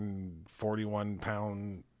 641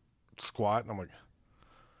 pound squat. And I'm like,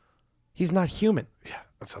 he's not human. yeah,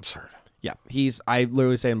 that's absurd. Yeah, I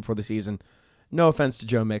literally say him before the season. No offense to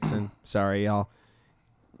Joe Mixon. Sorry, y'all.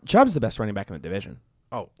 Chubb's the best running back in the division.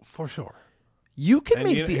 Oh, for sure. You can And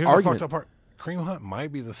make the here's argument. the fucked up part. Kareem Hunt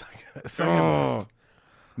might be the second best.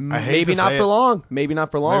 I hate Maybe to not say for it. long. Maybe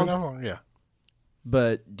not for long. Maybe not long. Yeah.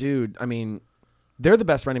 But, dude, I mean, they're the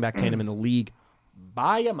best running back tandem in the league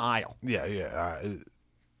by a mile. Yeah.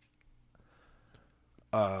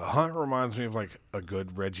 Hunt reminds me of like a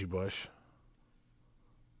good Reggie Bush.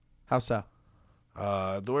 How so?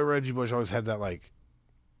 The way Reggie Bush always had that like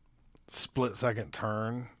split-second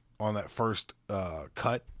turn on that first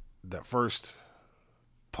cut, that first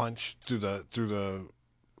punch through the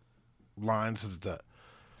lines.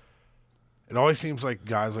 It always seems like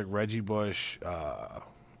guys like Reggie Bush.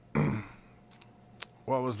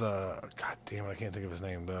 What was God damn it, I can't think of his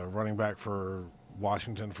name. The running back for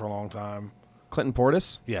Washington for a long time. Clinton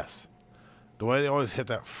Portis? Yes. The way they always hit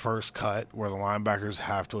that first cut where the linebackers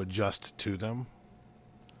have to adjust to them.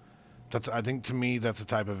 I think to me that's the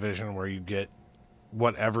type of vision where you get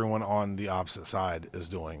what everyone on the opposite side is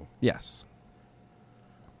doing. Yes.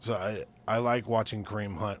 So I like watching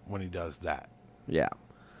Kareem Hunt when he does that. Yeah.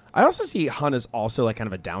 I also see Hunt as also like kind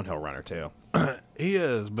of a downhill runner too. He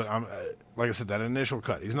is, but I'm like I said, that initial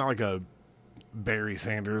cut. He's not like a Barry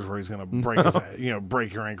Sanders where he's going to break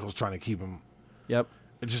break your ankles trying to keep him. Yep.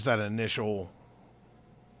 It's just that initial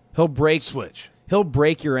He'll break switch. He'll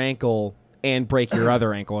break your ankle and break your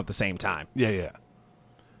other ankle at the same time. Yeah.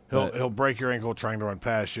 He'll break your ankle trying to run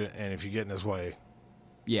past you, and if you get in his way,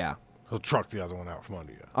 Yeah. he'll truck the other one out from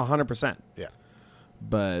under you. 100%. Yeah.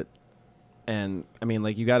 But, and I mean,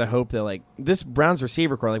 like, you got to hope that, like, this Browns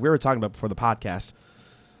receiver core, like we were talking about before the podcast,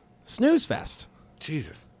 snooze fest.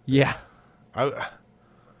 Jesus. Yeah. I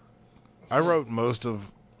wrote most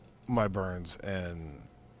of my burns and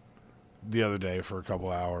the other day for a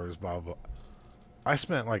couple hours, blah, blah. I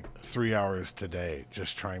spent like 3 hours today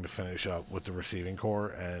just trying to finish up with the receiving core,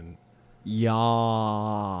 and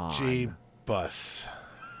Yawn. G-bus.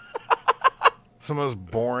 Some of those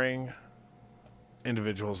boring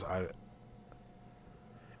individuals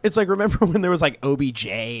It's like, remember when there was like OBJ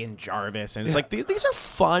and Jarvis, and it's like these are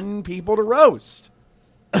fun people to roast.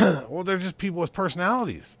 Well, they're just people with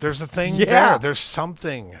personalities. There's a thing Yeah. there. There's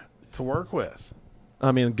something to work with.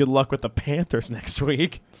 I mean, good luck with the Panthers next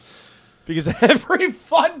week, because every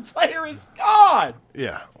fun player is gone.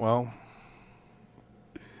 Yeah, well,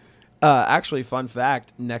 Actually, fun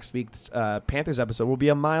fact: next week's Panthers episode will be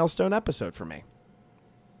a milestone episode for me.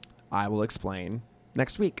 I will explain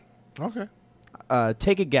next week. okay.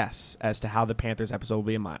 Take a guess as to how the Panthers episode will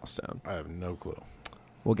be a milestone. I have no clue.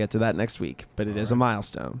 We'll get to that next week, but it is a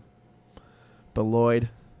milestone. But Lloyd,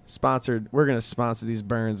 sponsored. We're going to sponsor these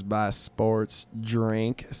burns by Sports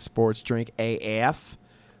Drink AF.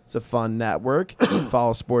 It's a fun network.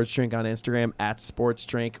 Follow Sports Drink on Instagram at Sports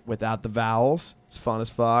Drink without the vowels. It's fun as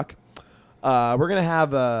fuck. We're going to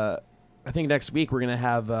have, I think next week, we're going to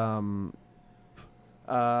have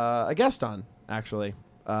a guest on, actually,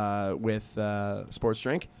 with Sports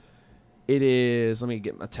Drink. It is, let me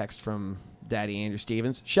get my text from Daddy Andrew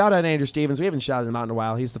Stevens. Shout out Andrew Stevens. We haven't shouted him out in a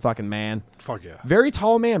while. He's the fucking man. Fuck yeah. Very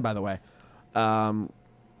tall man, by the way.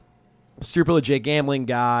 Super legit gambling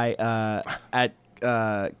guy at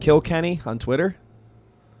Kilkenny on Twitter.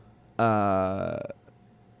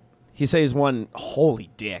 He says one holy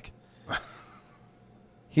dick.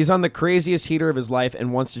 He's on the craziest heater of his life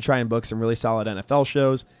and wants to try and book some really solid NFL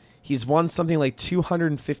shows. He's won something like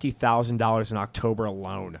 $250,000 in October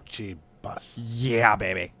alone. Gee, bus. Yeah,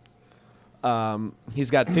 baby. He's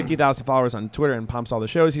got 50,000 followers on Twitter and pumps all the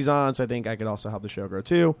shows he's on, so I think I could also help the show grow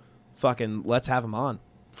too. Fucking let's have him on.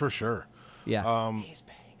 For sure. Yeah. He's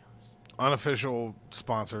paying us. Unofficial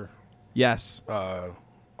sponsor, Yes.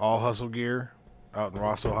 All Hustle Gear out in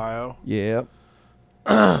Ross, Ohio. Yep.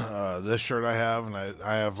 This shirt I have, and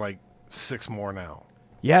I have like 6 more now.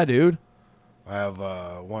 Yeah, dude. I have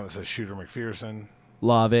one that says Shooter McPherson.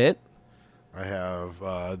 Love it. I have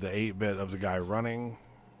the 8-bit of the guy running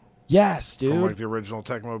Yes, dude. from like the original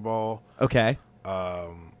Tecmo Ball. Okay. I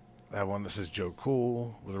have one that says Joe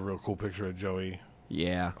Cool with a real cool picture of Joey.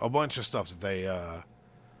 Yeah. A bunch of stuff that they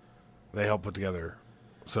help put together.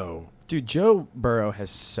 So Dude, Joe Burrow has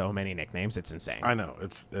so many nicknames. It's insane. I know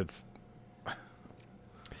it's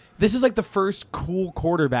This is like the first cool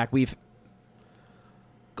quarterback we've.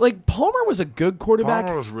 Like, Palmer was a good quarterback.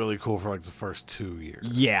 Palmer was really cool for like the first 2 years.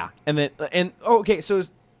 Yeah. His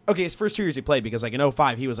first 2 years he played, because like in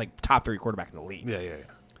 05 he was like top 3 quarterback in the league. Yeah.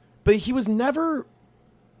 But he was never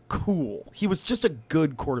cool. He was just a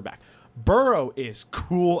good quarterback. Burrow is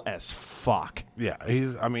cool as fuck. Yeah,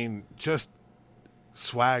 just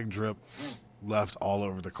swag drip left all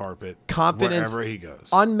over the carpet. Confidence. Wherever he goes.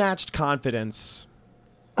 Unmatched confidence.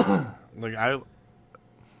 Like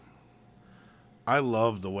I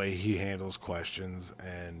love the way he handles questions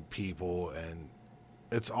and people, and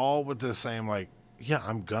it's all with the same like, yeah,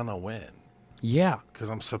 I'm gonna win Yeah. because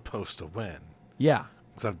I'm supposed to win Yeah.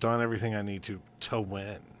 because I've done everything I need to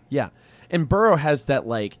win. Yeah. And Burrow has that,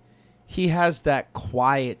 like, he has that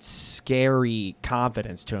quiet, scary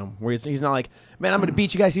confidence to him where he's not like, man, I'm going to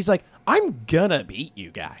beat you guys. He's like, I'm going to beat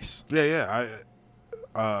you guys. Yeah.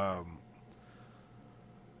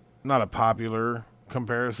 Not a popular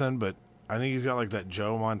comparison, but I think he's got like that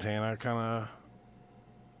Joe Montana kind of.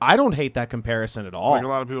 I don't hate that comparison at all. Like a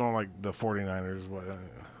lot of people don't like the 49ers,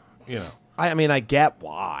 you know. I mean, I get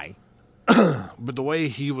why. But the way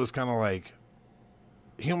he was kind of like,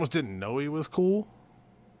 he almost didn't know he was cool.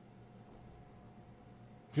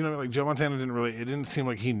 You know, like Joe Montana it didn't seem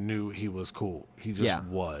like he knew he was cool. He just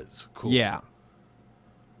was cool. Yeah.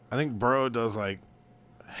 I think Burrow does like,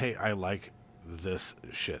 hey, I like this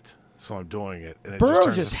shit, so I'm doing it. And it Burrow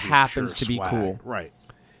turns just into happens pure to be swag. cool. Right.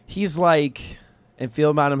 He's like, and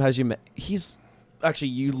feel about him as you met. He's actually,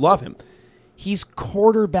 you love him. He's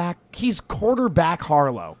quarterback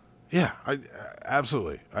Harlow. Yeah, I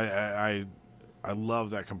absolutely. I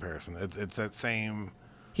love that comparison. It's that same.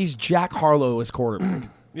 He's Jack Harlow as quarterback.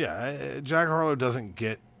 Yeah, Jack Harlow doesn't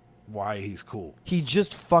get why he's cool. He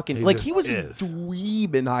just fucking he was a is.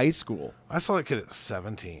 dweeb in high school. I saw that kid at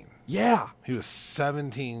 17. Yeah. He was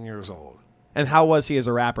 17 years old. And how was he as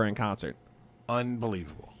a rapper in concert?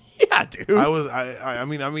 Unbelievable. Yeah, dude. I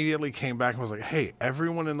mean, I immediately came back and was like, hey,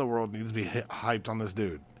 everyone in the world needs to be hyped on this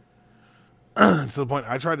dude. To the point,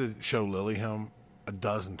 I tried to show Lily him a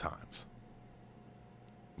dozen times.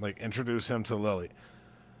 Like, introduce him to Lily.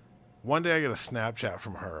 One day I get a Snapchat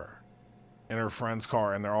from her in her friend's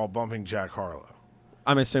car, and they're all bumping Jack Harlow.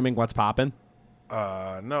 I'm assuming What's Poppin'?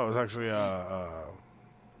 No, it was actually,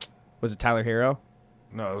 Was it Tyler Hero?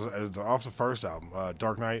 no, it was off the first album,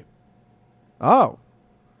 Dark Knight. Oh.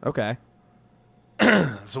 Okay.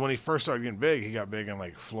 So when he first started getting big, he got big in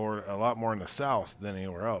like Florida, a lot more in the South than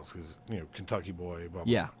anywhere else because, Kentucky boy, blah,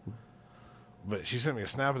 blah. Yeah. But she sent me a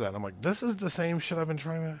snap of that, and I'm like, this is the same shit I've been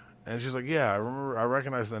trying to. And she's like, yeah, I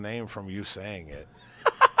recognize the name from you saying it.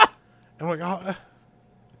 I'm like, oh.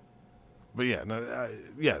 But yeah, no,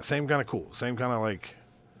 same kind of cool. Same kind of like.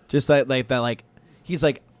 Just like that, like, he's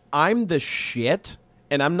like, I'm the shit,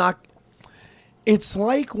 and I'm not. It's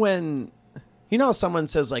like when, how someone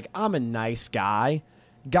says, like, I'm a nice guy.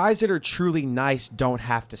 Guys that are truly nice don't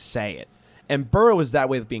have to say it. And Burrow is that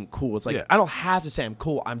way with being cool. It's like, I don't have to say I'm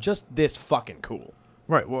cool. I'm just this fucking cool.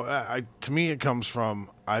 Right. Well, to me, it comes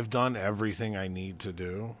from I've done everything I need to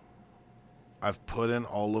do. I've put in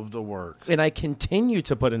all of the work. And I continue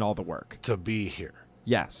to put in all the work. To be here.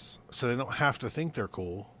 Yes. So they don't have to think they're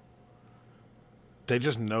cool. They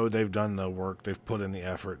just know they've done the work. They've put in the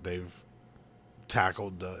effort. They've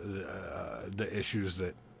tackled the issues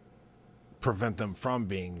that prevent them from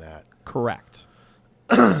being that. Correct.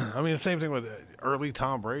 I mean, the same thing with early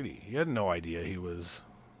Tom Brady. He had no idea he was.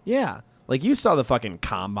 Yeah. Like, you saw the fucking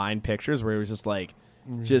combine pictures where he was just like,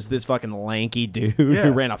 just this fucking lanky dude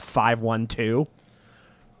who ran a 5.12.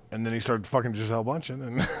 And then he started fucking Gisele Bundchen.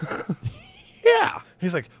 And yeah.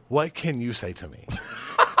 He's like, what can you say to me?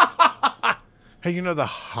 Hey, the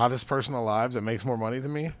hottest person alive that makes more money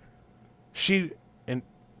than me? She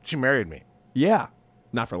married me. Yeah.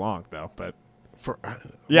 Not for long, though, but. For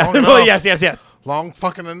long well, yes. Long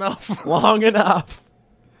fucking enough. Long enough.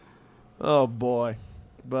 Oh, boy.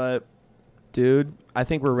 But, dude, I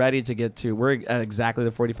think we're ready to get to. We're at exactly the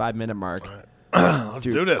 45-minute mark. Let's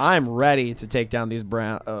do this. I'm ready to take down these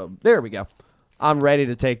Browns. There we go. I'm ready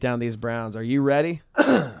to take down these Browns. Are you ready?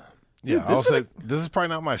 Yeah, I'll say this is probably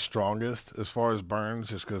not my strongest as far as burns,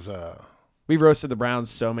 just because we've roasted the Browns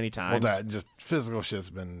so many times. Well, that just physical shit's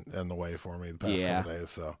been in the way for me the past couple days.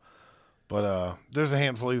 So, but there's a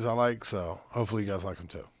handful of these I like, so hopefully you guys like them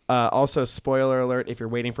too. Also, spoiler alert: if you're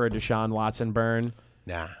waiting for a Deshaun Watson burn,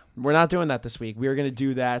 nah, we're not doing that this week. We are going to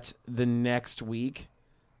do that the next week.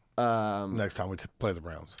 Next time we play the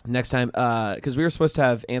Browns. Next time, because we were supposed to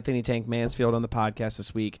have Anthony Tank Mansfield on the podcast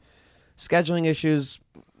this week. Scheduling issues,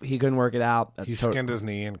 he couldn't work it out. He skinned his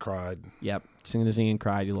knee and cried. Yep, skinned his knee and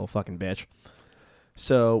cried, you little fucking bitch.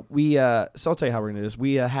 So I'll tell you how we're gonna do this.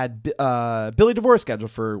 We had Billy DeVore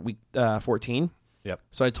scheduled for week 14. Yep.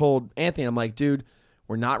 So I told Anthony, I'm like, dude,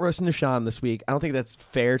 we're not roasting Deshaun this week. I don't think that's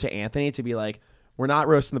fair to Anthony to be like, we're not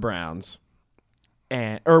roasting the Browns.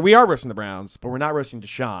 Or we are roasting the Browns, but we're not roasting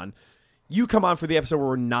Deshaun. You come on for the episode where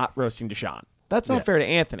we're not roasting Deshaun. That's not fair to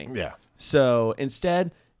Anthony. Yeah. So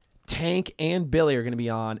instead, Tank and Billy are going to be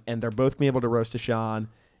on, and they're both going to be able to roast Deshaun.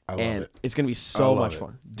 I love and it. It's going to be so much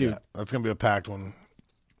fun. Dude. Yeah, that's going to be a packed one.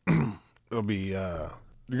 It'll be, you're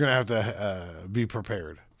going to have to be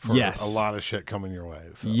prepared for a lot of shit coming your way.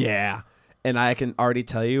 So. Yeah. And I can already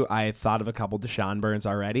tell you, I thought of a couple Deshaun burns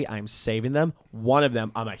already. I'm saving them. One of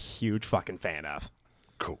them I'm a huge fucking fan of.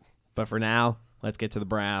 Cool. But for now, let's get to the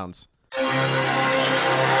Browns.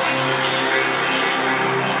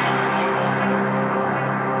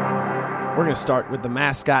 We're going to start with the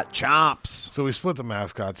mascot, Chomps. So we split the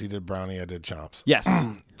mascots. He did Brownie, I did Chomps. Yes.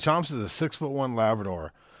 Chomps is a 6'1"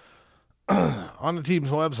 Labrador. On the team's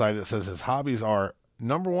website, it says his hobbies are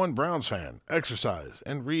number one Browns fan, exercise,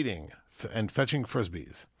 and reading, and fetching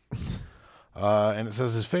Frisbees. And it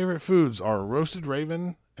says his favorite foods are roasted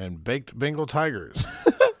raven and baked Bengal tigers.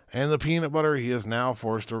 And the peanut butter he is now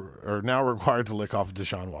now required to lick off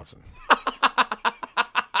Deshaun Watson.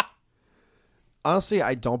 Honestly,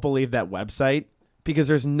 I don't believe that website because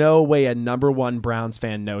there's no way a number one Browns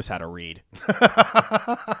fan knows how to read.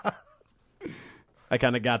 I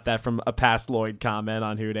kind of got that from a past Lloyd comment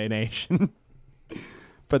on Who Dey Nation.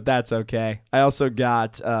 But that's okay. I also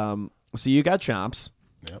got, so you got Chomps.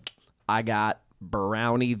 Yep. I got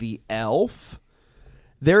Brownie the Elf.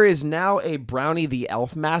 There is now a Brownie the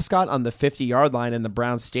Elf mascot on the 50-yard line in the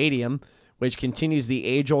Browns Stadium, which continues the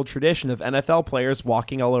age-old tradition of NFL players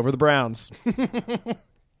walking all over the Browns.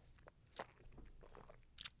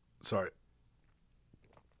 Sorry.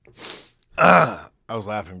 I was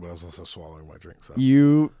laughing, but I was also swallowing my drink. So.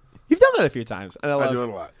 You've done that a few times. And I do it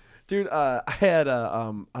a lot. Dude, I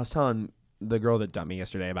was telling the girl that dumped me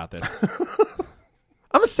yesterday about this.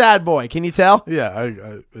 I'm a sad boy. Can you tell? Yeah,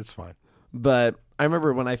 it's fine. But I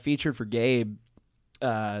remember when I featured for Gabe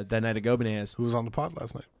that night at Go Bananas. Who was on the pod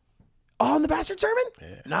last night? Oh, on the Bastard Sermon?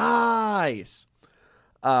 Yeah. Nice.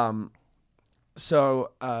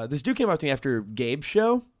 So this dude came up to me after Gabe's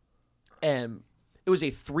show, and it was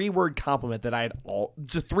a 3-word compliment that I had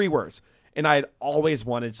just 3 words, and I'd always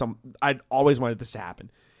wanted this to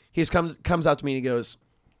happen. He comes out to me and he goes,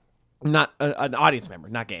 Not an audience member,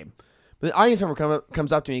 not Gabe. But the audience member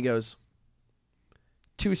comes up to me and goes,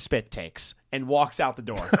 2 spit takes, and walks out the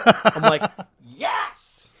door. I'm like,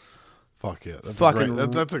 yes! Fuck yeah. Fucking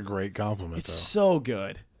that's a great compliment, It's though. so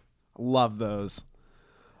good. Love those.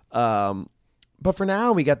 But for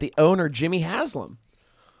now, we got the owner, Jimmy Haslam.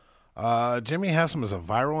 Jimmy Haslam is a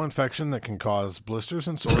viral infection that can cause blisters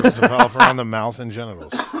and sores to develop around the mouth and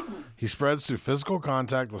genitals. He spreads through physical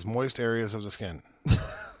contact with moist areas of the skin.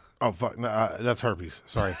 Oh, fuck. No, that's herpes.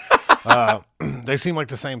 Sorry. They seem like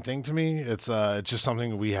the same thing to me. It's just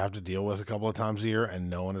something we have to deal with a couple of times a year, and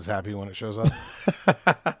no one is happy when it shows up.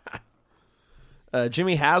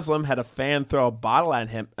 Jimmy Haslam had a fan throw a bottle at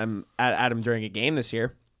him during a game this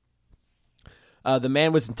year. The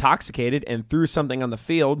man was intoxicated and threw something on the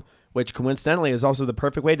field, which coincidentally is also the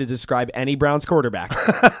perfect way to describe any Browns quarterback.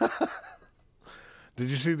 Did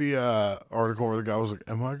you see the article where the guy was like,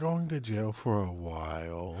 "Am I going to jail for a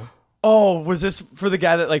while?" Oh, was this for the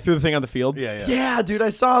guy that like threw the thing on the field? Yeah. Yeah, dude, I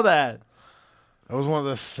saw that. That was one of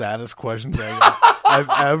the saddest questions I've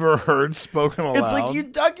ever heard spoken aloud. It's like you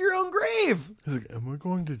dug your own grave. He's like, "Am I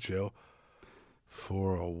going to jail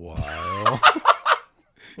for a while?"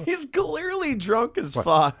 He's clearly drunk as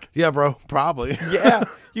fuck. Yeah, bro, probably. Yeah,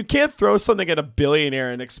 you can't throw something at a billionaire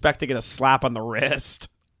and expect to get a slap on the wrist.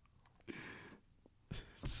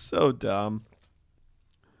 It's so dumb.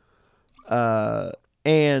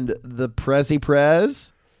 And the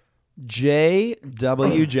Prez,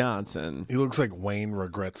 J.W. Johnson. He looks like Wayne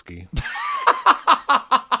Regretsky.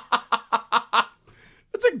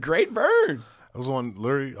 That's a great burn. That was one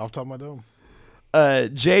literally off the top of my dome.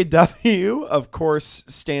 JW, of course,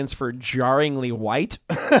 stands for jarringly white.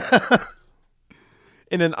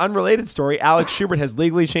 In an unrelated story, Alex Schubert has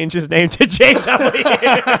legally changed his name to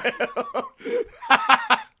JW.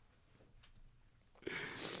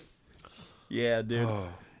 Yeah, dude.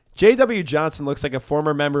 JW Johnson looks like a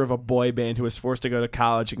former member of a boy band who was forced to go to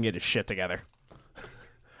college and get his shit together.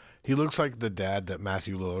 He looks like the dad that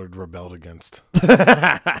Matthew Lillard rebelled against.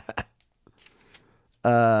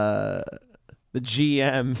 The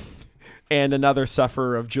GM and another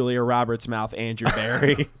sufferer of Julia Roberts' mouth, Andrew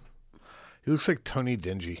Barry. He looks like Tony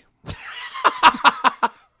Dingy.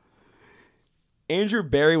 Andrew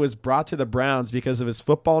Barry was brought to the Browns because of his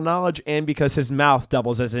football knowledge and because his mouth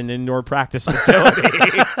doubles as an indoor practice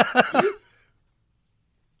facility.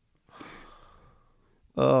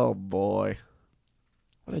 Oh, boy.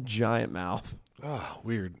 What a giant mouth.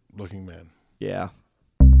 Weird looking man. Yeah.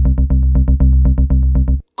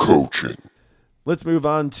 Coaching. Let's move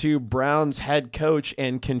on to Browns head coach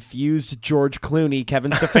and confused George Clooney,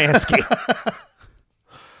 Kevin Stefanski.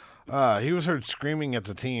 He was heard screaming at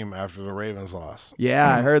the team after the Ravens loss.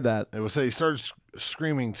 Yeah, I heard that. It was said he started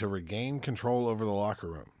screaming to regain control over the locker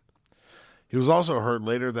room. He was also heard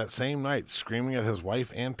later that same night screaming at his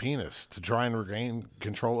wife and penis to try and regain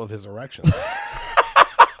control of his erections.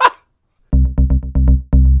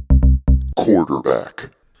 Quarterback.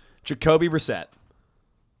 Jacoby Brissett.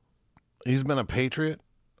 He's been a Patriot,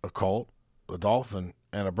 a Colt, a Dolphin,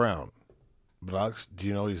 and a Brown. But Alex, do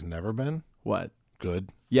you know he's never been? What? Good.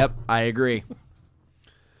 Yep, I agree.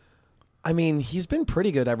 I mean, he's been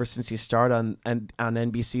pretty good ever since he started on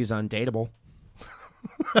NBC's Undateable.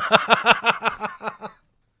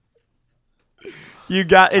 You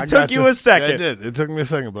got it. Took you a second. Yeah, it did. It took me a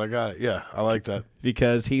second, but I got it. Yeah, I like that.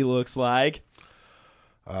 Because he looks like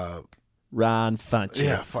Ron Funches.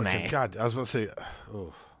 Yeah, fucking man. God. I was about to say,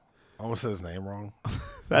 I almost said his name wrong.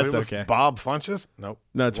 That's Wait, was okay. Bob Funches? Nope.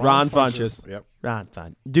 No, it's Ron Funches. Yep. Ron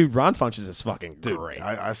Funches. Dude, Ron Funches is fucking Dude, great.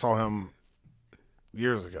 I saw him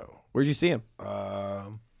years ago. Where'd you see him?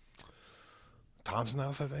 Thompson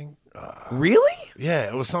House, I think. Really? Yeah,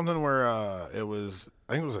 it was something where I think it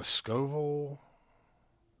was a Scoville.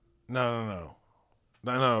 No,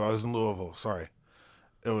 I was in Louisville. Sorry.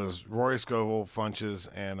 It was Rory Scovel, Funches,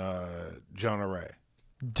 and Jonah Ray.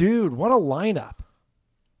 Dude, what a lineup.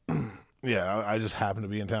 Yeah, I just happened to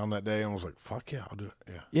be in town that day and was like, fuck yeah, I'll do it.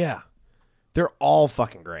 Yeah. Yeah. They're all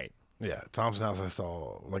fucking great. Yeah, Thompson House I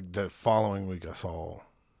saw, like the following week I saw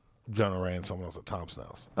Jonah Ray and someone else at Thompson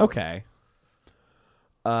House. Okay.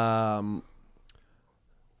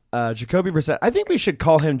 Jacoby Brissett. I think we should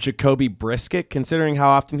call him Jacoby Brisket, considering how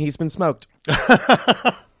often he's been smoked.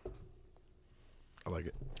 I like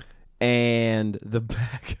it. And the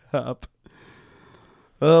backup.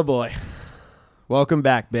 Oh, boy. Welcome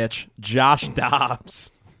back, bitch. Josh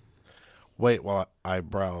Dobbs. Wait while I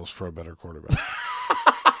browse for a better quarterback.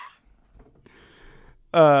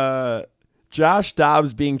 Josh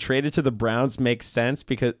Dobbs being traded to the Browns makes sense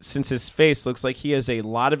because since his face looks like he has a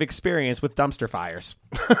lot of experience with dumpster fires.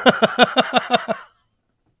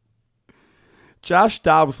 Josh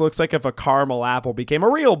Dobbs looks like if a caramel apple became a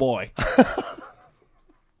real boy.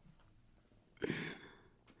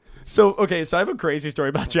 So I have a crazy story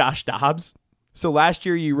about Josh Dobbs. So last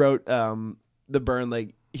year you wrote the burn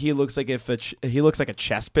like he looks like he looks like a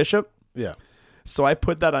chess bishop. Yeah. So I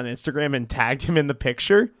put that on Instagram and tagged him in the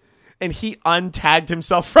picture, and he untagged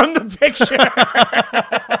himself from the picture.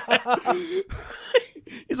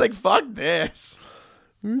 He's like, "Fuck this."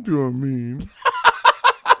 You do what I mean.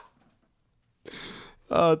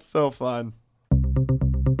 Oh, it's so fun.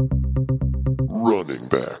 Running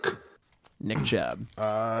back. Nick Chubb.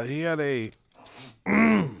 He had a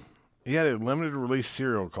limited release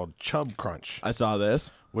cereal called Chub Crunch, I saw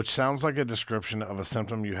this. which sounds like a description of a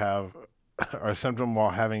symptom you have, or a symptom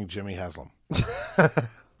while having Jimmy Haslam.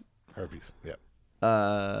 Herpes. Yep.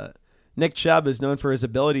 Nick Chubb is known for his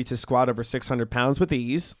ability to squat over 600 pounds with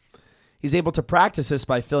ease. He's able to practice this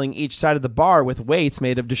by filling each side of the bar with weights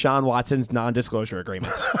made of Deshaun Watson's non-disclosure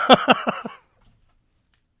agreements.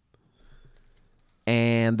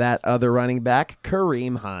 And that other running back,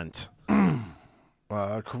 Kareem Hunt.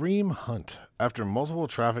 Kareem Hunt, after multiple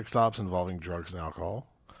traffic stops involving drugs and alcohol,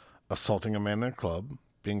 assaulting a man in a club,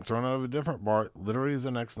 being thrown out of a different bar literally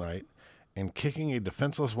the next night, and kicking a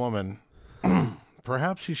defenseless woman,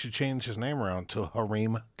 perhaps he should change his name around to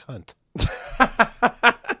Hareem Cunt.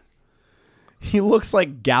 He looks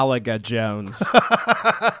like Gallagher Jones.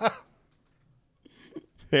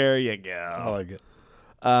 There you go. I like it.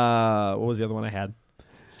 What was the other one I had?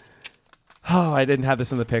 Oh, I didn't have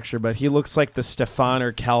this in the picture, but he looks like the Stefan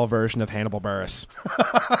or Kel version of Hannibal Buress.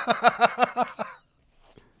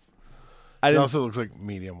 He also looks like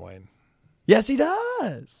medium Wayne. Yes, he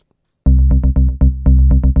does.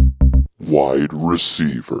 Wide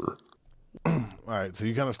receiver. All right, so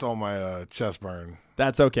you kind of stole my chest burn.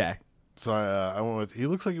 That's okay. So I went with, he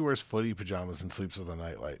looks like he wears footy pajamas and sleeps with a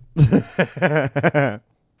nightlight.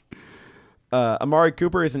 Amari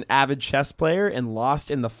Cooper is an avid chess player and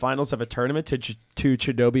lost in the finals of a tournament to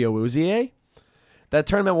Chidobe Awuzie. That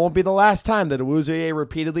tournament won't be the last time that Awuzie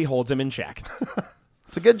repeatedly holds him in check.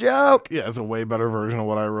 It's a good joke. Yeah, it's a way better version of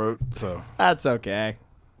what I wrote. So That's okay.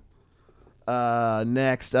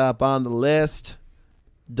 Next up on the list,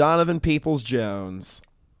 Donovan Peoples-Jones.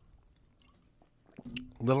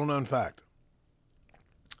 little known fact.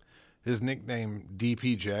 His nickname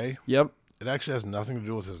DPJ, Yep. it actually has nothing to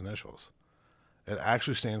do with his initials. It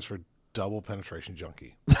actually stands for double penetration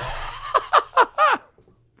junkie.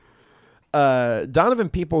 Donovan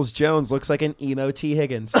Peoples-Jones looks like an emo T.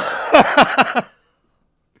 Higgins.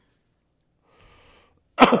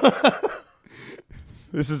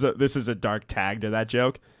 This is a dark tag to that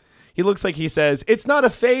joke. He looks like he says, "It's not a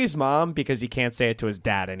phase, Mom," because he can't say it to his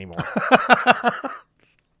dad anymore.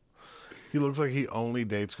 He looks like he only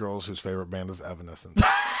dates girls whose favorite band is Evanescence.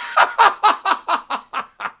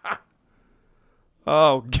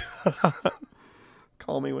 Oh, God.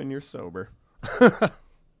 Call me when you're sober.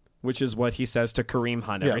 Which is what he says to Kareem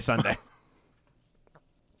Hunt every Sunday.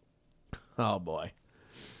 Oh, boy.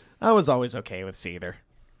 I was always okay with Seether.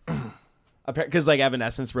 Because, like,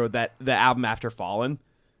 Evanescence wrote that the album After Fallen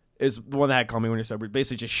is the one that had Call Me When You're Sober,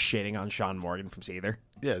 basically just shitting on Sean Morgan from Seether.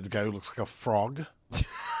 Yeah, the guy who looks like a frog.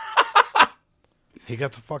 He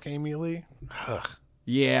got to fuck Amy Lee? Ugh,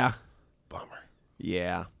 Yeah. bummer.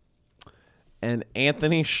 Yeah. And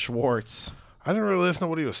Anthony Schwartz. I didn't really listen to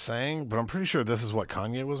what he was saying, but I'm pretty sure this is what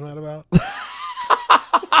Kanye was mad about.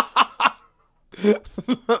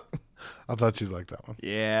 I thought you'd like that one.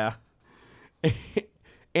 Yeah.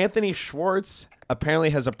 Anthony Schwartz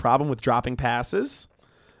apparently has a problem with dropping passes,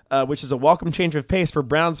 which is a welcome change of pace for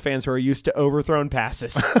Browns fans who are used to overthrown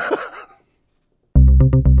passes.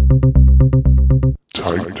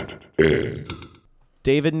 Tight end.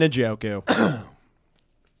 David Njoku.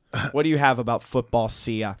 What do you have about football,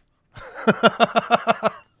 Sia?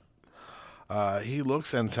 He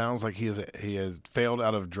looks and sounds like he has failed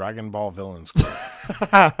out of Dragon Ball Villain School.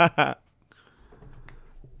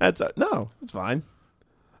 No, it's fine.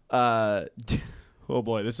 Oh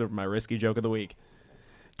boy, this is my risky joke of the week.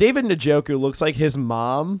 David Njoku looks like his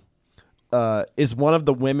mom is one of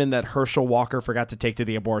the women that Herschel Walker forgot to take to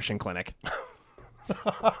the abortion clinic.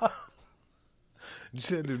 You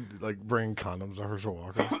said dude like bring condoms to Herschel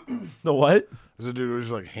Walker. The what? There's a dude who was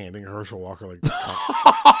just like handing Herschel Walker like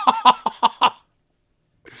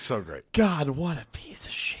so great. God, what a piece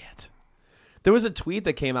of shit. There was a tweet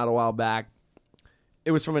that came out a while back.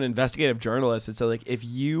 It was from an investigative journalist. It said, like, if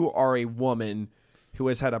you are a woman who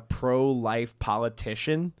has had a pro-life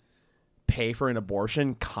politician pay for an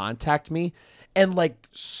abortion, contact me. And, like,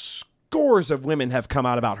 scores of women have come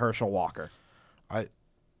out about Herschel Walker.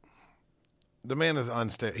 the man is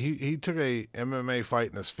unstable. He took a MMA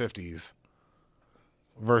fight in his 50s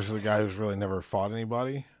versus a guy who's really never fought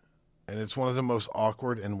anybody, and it's one of the most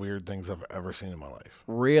awkward and weird things I've ever seen in my life.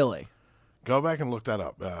 Really? Go back and look that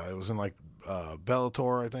up. It was in like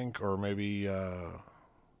Bellator, I think, or maybe.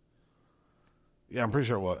 Yeah, I'm pretty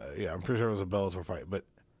sure it was. Yeah, I'm pretty sure it was a Bellator fight, but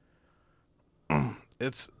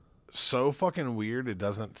it's so fucking weird. It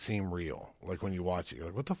doesn't seem real. Like when you watch it, you're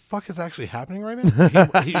like, "What the fuck is actually happening right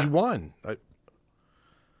now?" he won. That's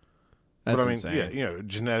but I mean, insane. yeah,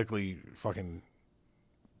 genetically fucking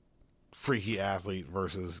freaky athlete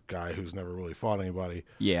versus guy who's never really fought anybody.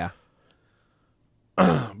 Yeah.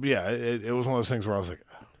 But yeah, it was one of those things where I was like,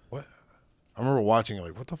 "What?" I remember watching it,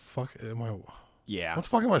 like, "What the fuck am I? Yeah. What the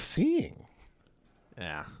fuck am I seeing?"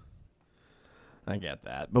 Yeah. I get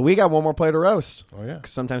that. But we got one more player to roast. Oh yeah.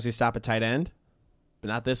 'Cause sometimes we stop at tight end, but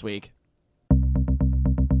not this week.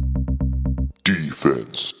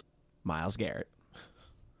 Defense. Miles Garrett. Do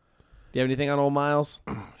you have anything on old Miles?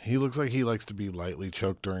 He looks like he likes to be lightly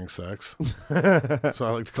choked during sex. So I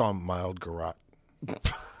like to call him Mild Garrot.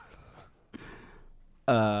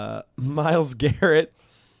 Miles Garrett.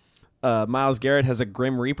 Miles Garrett has a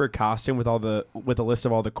Grim Reaper costume with a list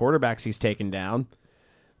of all the quarterbacks he's taken down.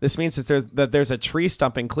 This means that there's a tree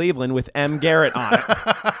stump in Cleveland with M. Garrett on it.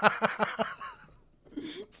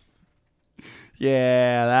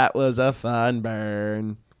 Yeah, that was a fun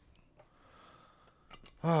burn.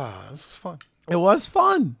 This was fun. It was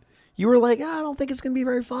fun. You were like, I don't think it's gonna be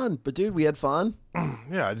very fun, but dude, we had fun.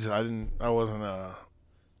 Yeah, I wasn't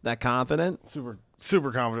That confident.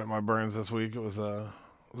 super confident in my burns this week. It was a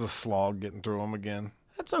slog getting through them again.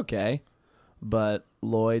 That's okay. But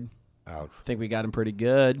Lloyd, Alex, I think we got him pretty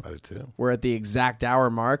good. I did too. We're at the exact hour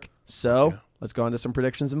mark, so let's go into some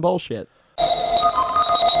predictions and bullshit.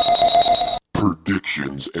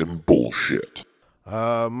 Predictions and bullshit.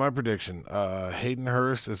 My prediction: Hayden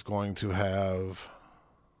Hurst is going to have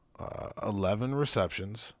 11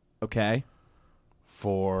 receptions Okay.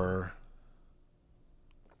 for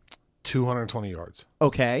 220 yards,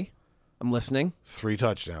 Okay. I'm listening. 3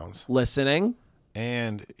 touchdowns, Listening.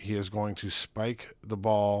 and he is going to spike the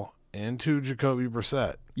ball into Jacoby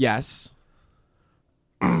Brissett, Yes.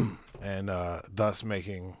 and thus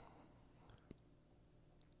making.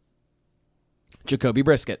 Jacoby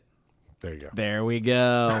Brisket. There you go. There we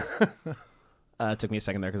go. It took me a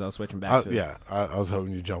second there because I was switching back to it. Yeah, I was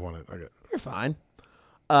hoping you'd jump on it. Okay. You're fine.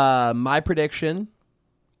 My prediction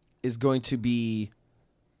is going to be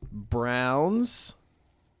Browns.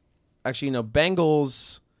 Actually, no,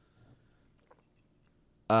 Bengals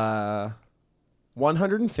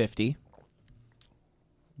 150.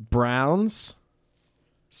 Browns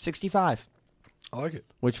 65. I like it.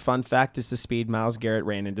 Which, fun fact, is the speed Myles Garrett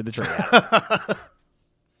ran into the tree at.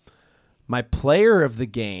 My player of the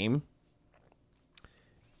game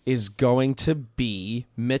is going to be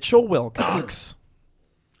Mitchell Wilcox.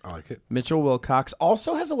 I like it. Mitchell Wilcox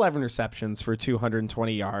also has 11 receptions for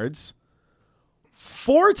 220 yards,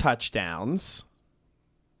 4 touchdowns,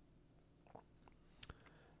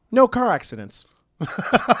 no car accidents.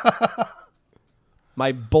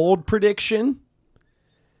 My bold prediction: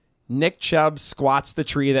 Nick Chubb squats the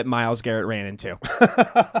tree that Myles Garrett ran into.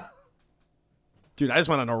 Dude, I just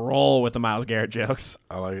went on a roll with the Myles Garrett jokes.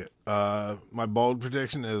 I like it. My bold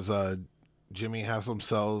prediction is Jimmy Haslam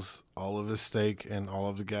sells all of his stake in all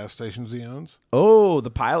of the gas stations he owns, Oh, the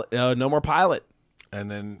pilot. No more pilot. and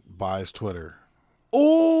then buys Twitter.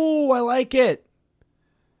 Oh, I like it.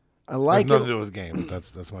 I like Nothing it. to do with the game. But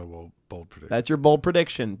that's my bold prediction. That's your bold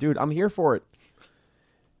prediction. Dude, I'm here for it.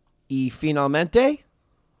 Y finalmente,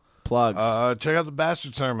 plugs. Check out the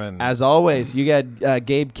Bastard Sermon. As always, you got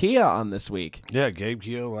Gabe Kia on this week. Yeah, Gabe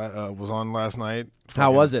Keel was on last night. How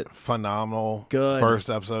Fucking was it? Phenomenal. Good. First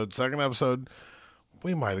episode. Second episode,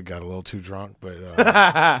 we might have got a little too drunk, but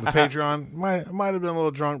the Patreon might have been a little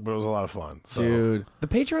drunk, but it was a lot of fun. So, Dude, the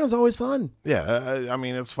Patreon's always fun. yeah, I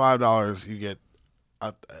mean, it's $5. You get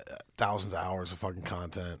thousands of hours of fucking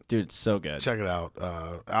content. Dude, it's so good. Check it out.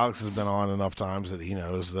 Alex has been on enough times that he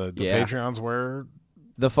knows the Yeah. Patreon's where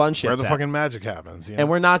The fun shit. the fucking magic happens. You know? And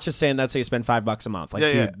we're not just saying that's how you spend $5 a month. Like, Yeah,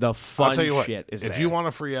 dude, yeah. the I'll fun tell you what, shit is if there. you want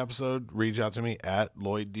a free episode, reach out to me at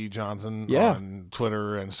Lloyd D. Johnson Yeah. on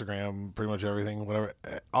Twitter, Instagram, pretty much everything, whatever.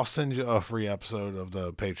 I'll send you a free episode of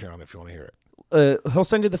the Patreon if you want to hear it. He'll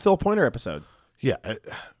send you the Phil Pointer episode. Yeah.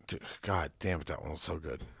 Dude, God damn it, that one was so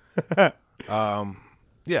good.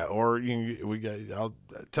 Yeah, or I'll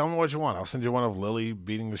tell me what you want. I'll send you one of Lily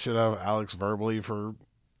beating the shit out of Alex verbally for.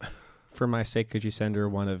 For my sake, could you send her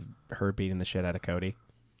one of her beating the shit out of Cody?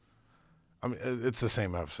 I mean, it's the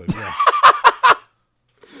same episode. Yeah.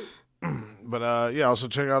 But yeah, also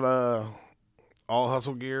check out All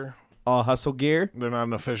Hustle Gear. All Hustle Gear. They're not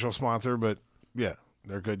an official sponsor, but yeah,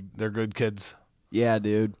 they're good. They're good kids, Yeah,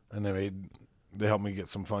 dude. and they helped me get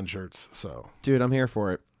some fun shirts. So, Dude, I'm here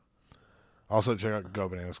for it. also check out Go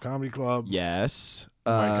Bananas Comedy Club. Yes.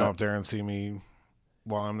 Might come up there and see me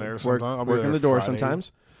while I'm there. Work, Sometime. I'll be working there the door Friday.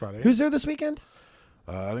 sometimes. Friday. Who's there this weekend?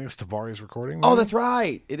 I think it's Tabari's recording. Oh, maybe? that's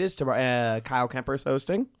right. It is tomorrow. Kyle Kemper's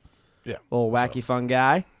hosting. Yeah. Little wacky fun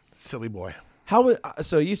guy. Silly boy. How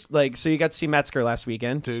so you got to see Metzger last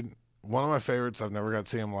weekend? Dude, one of my favorites. I've never got to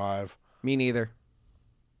see him live. Me neither.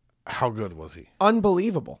 How good was he?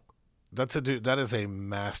 Unbelievable. That's a dude. That is a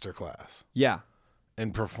masterclass Yeah.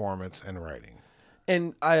 in performance and writing.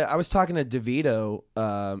 And I was talking to DeVito,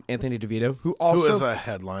 Anthony DeVito, who also Who is a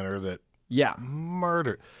headliner that yeah.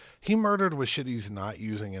 murdered. He murdered with shit he's not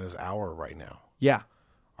using in his hour right now. Yeah.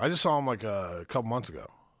 I just saw him like a couple months ago.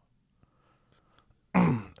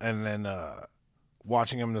 And then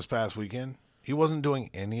watching him this past weekend, he wasn't doing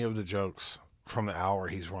any of the jokes from the hour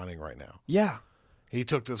he's running right now. Yeah. He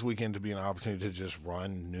took this weekend to be an opportunity to just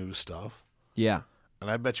run new stuff. Yeah. And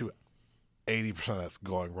I bet you 80% of that's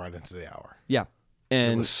going right into the hour. Yeah. It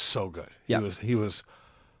And was so good. Yeah. He was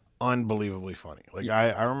unbelievably funny. Like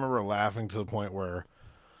I remember laughing to the point where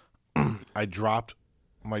I dropped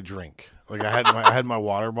my drink. Like I had my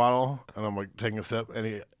water bottle and I'm like taking a sip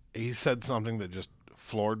and he said something that just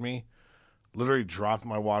floored me. Literally dropped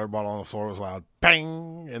my water bottle on the floor. It was loud,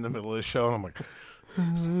 bang, in the middle of the show. And I'm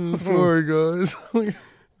like, sorry guys.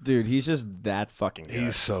 dude, he's just that fucking good.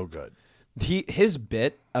 He's so good. His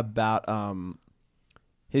bit about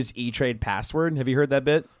his E-Trade password. Have you heard that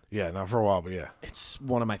bit? Yeah, not for a while, but yeah. It's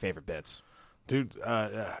one of my favorite bits. Dude,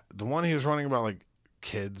 the one he was running about like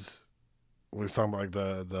kids, we was talking about like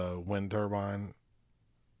the wind turbine.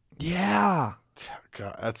 Yeah.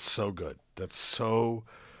 God, that's so good. That's so.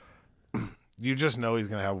 You just know he's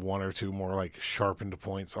gonna have one or two more like sharpened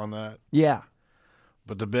points on that. Yeah.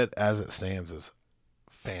 But the bit as it stands is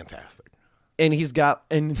fantastic. And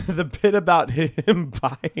the bit about him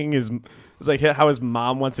buying it's like how his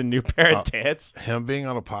mom wants a new pair of tits. Him being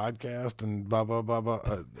on a podcast and blah blah blah blah.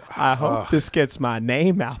 I hope this gets my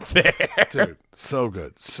name out there. Dude, so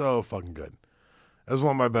good, so fucking good. It was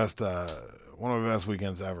one of my best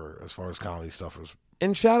weekends ever as far as comedy stuff was.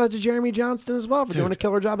 And shout out to Jeremy Johnston as well for doing a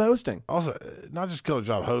killer job hosting. Also, not just killer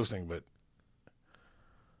job hosting, but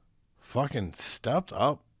fucking stepped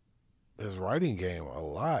up his writing game a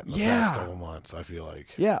lot in the past couple months, I feel like.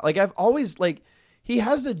 Yeah, like I've always he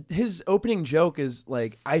has his opening joke is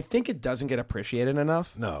like I think it doesn't get appreciated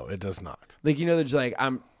enough. No, it does not. Like there's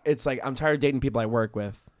I'm tired of dating people I work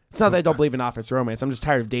with. It's not that I don't believe in office romance. I'm just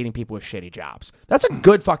tired of dating people with shitty jobs. That's a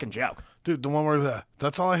good fucking joke. Dude, the one where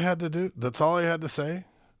that's all I had to do. That's all I had to say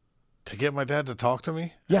to get my dad to talk to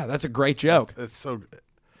me. Yeah, that's a great joke. It's so good.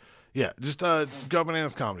 Yeah, just Go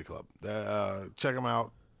Bananas Comedy Club. Check them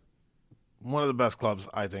out. One of the best clubs,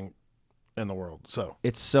 I think, in the world. So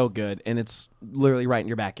It's so good, and it's literally right in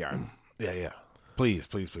your backyard. yeah. Please,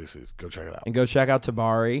 go check it out. And go check out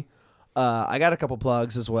Tabari. I got a couple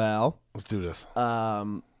plugs as well. Let's do this.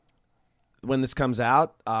 When this comes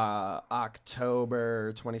out,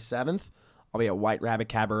 October 27th, I'll be at White Rabbit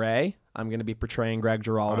Cabaret. I'm going to be portraying Greg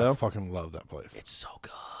Giraldo. I fucking love that place. It's so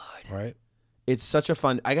good. Right? It's such a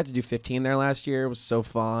fun. I got to do 15 there last year. It was so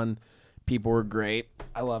fun. People were great.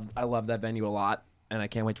 I love that venue a lot, and I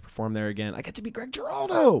can't wait to perform there again. I get to be Greg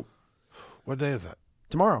Giraldo What day is that?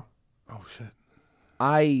 tomorrow. Oh, shit.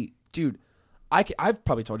 I've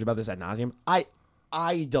probably told you about this ad nauseum. I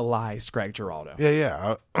idolized Greg Giraldo.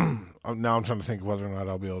 Yeah. Now I'm trying to think whether or not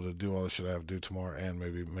I'll be able to do all the shit I have to do tomorrow and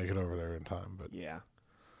maybe make it over there in time. But Yeah.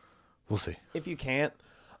 we'll see. If you can't,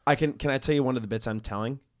 can I tell you one of the bits I'm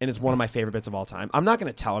telling? And it's one of my favorite bits of all time. I'm not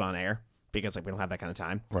going to tell it on air because we don't have that kind of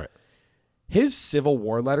time. Right. His Civil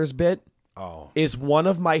War letters bit is one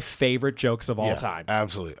of my favorite jokes of all time.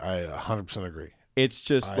 Absolutely. I 100% agree. It's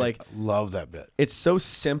just I love that bit. it's so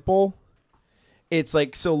simple. It's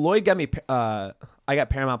like, so Lloyd got me, I got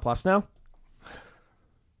Paramount Plus now.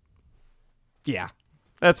 Yeah,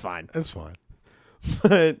 that's fine. It's fine.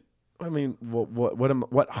 But I mean,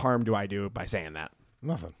 what harm do I do by saying that?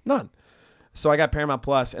 Nothing. None. So I got Paramount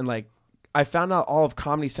Plus, and I found out all of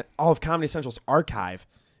Comedy Central's archive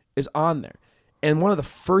is on there. And one of the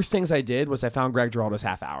first things I did was I found Greg Giraldo's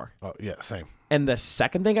half hour. Oh, yeah, same. And the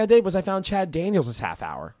second thing I did was I found Chad Daniels' half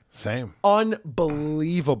hour. Same.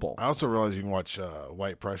 Unbelievable. I also realized you can watch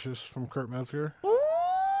White Precious from Kurt Metzger,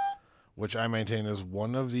 which I maintain is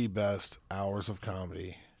one of the best hours of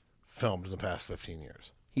comedy filmed in the past 15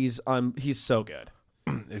 years. He's so good.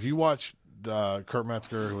 If you watch Kurt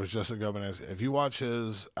Metzger, who was just at Go Bananas, if you watch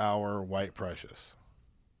his hour White Precious,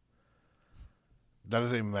 That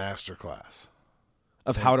is a masterclass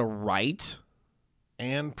of how to write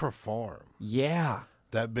and perform. Yeah.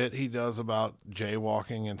 That bit he does about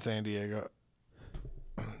jaywalking in San Diego.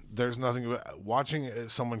 There's nothing about watching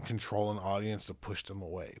someone control an audience to push them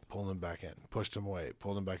away, pull them back in, push them away,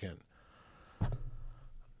 pull them back in.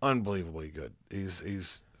 Unbelievably good.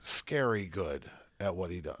 He's scary good at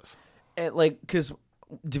what he does. And because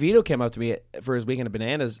DeVito came up to me for his weekend of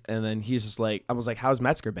Bananas, and then he's just like, I was like, how's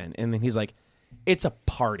Metzger been? And then he's like, it's a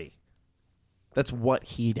party. That's what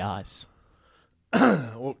he does.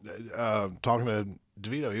 Well, talking to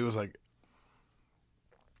DeVito, he was like,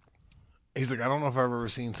 I don't know if I've ever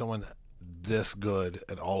seen someone this good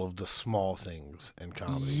at all of the small things in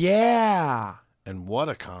comedy. Yeah. And what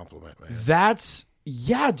a compliment, man.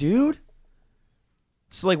 Yeah, dude.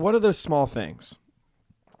 So, like, what are those small things?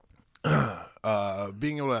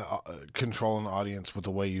 Being able to control an audience with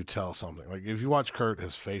the way you tell something. Like, if you watch Kurt,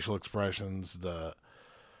 his facial expressions, the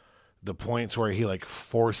points where he, like,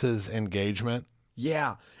 forces engagement.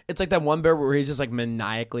 Yeah. It's like that one bit where he just, like,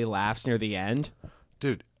 maniacally laughs near the end.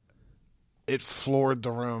 Dude, it floored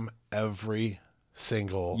the room every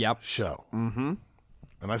single show. Mm-hmm.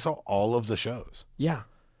 And I saw all of the shows. Yeah.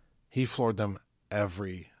 He floored them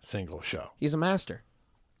every single show. He's a master.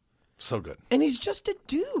 So good. And he's just a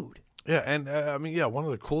dude. Yeah, and one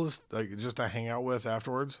of the coolest, like, just to hang out with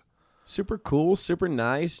afterwards. Super cool, super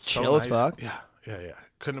nice, chill as fuck. Yeah.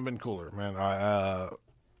 Couldn't have been cooler, man.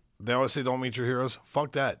 They always say don't meet your heroes.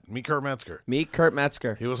 Fuck that. Meet Kurt Metzger. Meet Kurt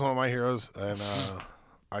Metzger. He was one of my heroes, and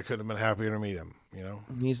I couldn't have been happier to meet him, you know?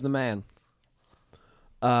 He's the man.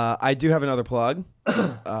 I do have another plug.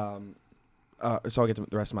 So I'll get to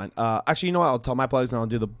the rest of mine. Actually, you know what? I'll tell my plugs and I'll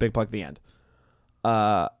do the big plug at the end.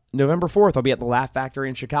 November 4th, I'll be at the Laugh Factory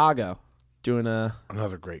in Chicago doing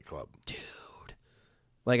another great club. Dude.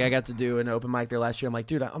 Like, I got to do an open mic there last year. I'm like,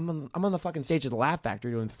 dude, I'm on the fucking stage at the Laugh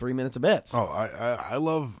Factory doing 3 minutes of bits. Oh, I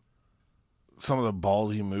love some of the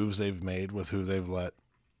ballsy moves they've made with who they've let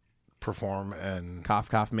perform and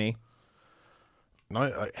Cough me. No,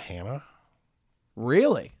 like Hannah.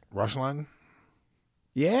 Really? Rushline.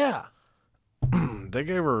 Yeah. They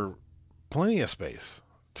gave her plenty of space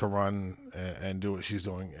to run and do what she's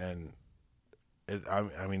doing, and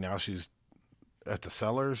I mean now she's at the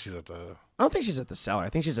Cellar. She's at the. I don't think she's at the Cellar. I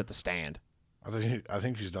think she's at the Stand. I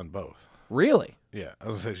think she's done both. Really? Yeah, I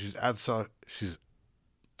was gonna say she's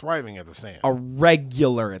thriving at the Stand. A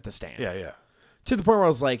regular at the Stand. Yeah. To the point where I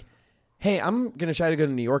was like, hey, I'm gonna try to go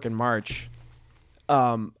to New York in March.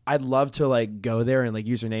 I'd love to like go there and like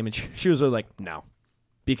use her name, and she was really like, no,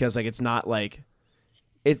 because like it's not like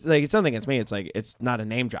it's something against me. It's like it's not a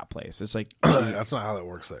name drop place. It's like that's not how that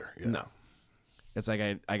works there. Yeah. No, it's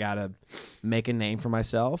like I gotta make a name for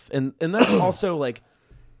myself, and that's also like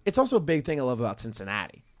it's also a big thing I love about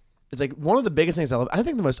Cincinnati. It's like one of the biggest things I love. I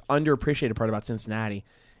think the most underappreciated part about Cincinnati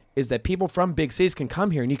is that people from big cities can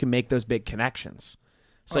come here and you can make those big connections.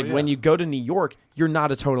 It's when you go to New York, you're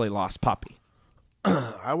not a totally lost puppy.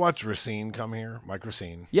 I watched Racine come here, Mike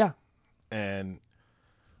Racine. Yeah. And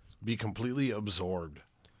be completely absorbed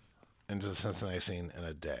into the Cincinnati scene in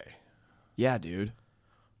a day. Yeah, dude.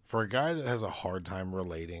 For a guy that has a hard time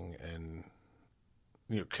relating and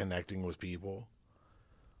connecting with people,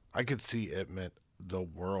 I could see it meant the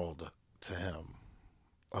world to him.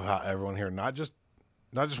 Of how everyone here not just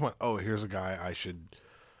went, oh, here's a guy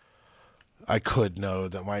I could know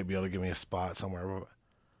that might be able to give me a spot somewhere.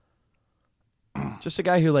 Just a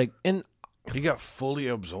guy who and he got fully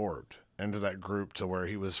absorbed into that group to where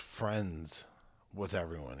he was friends with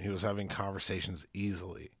everyone. He was having conversations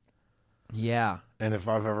easily. Yeah. And if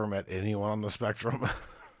I've ever met anyone on the spectrum,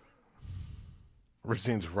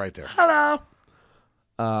 Racine's right there. Hello.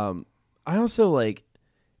 I also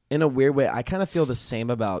in a weird way, I kind of feel the same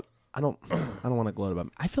about. I don't want to gloat about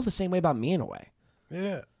me. I feel the same way about me in a way.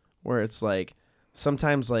 Yeah. Where it's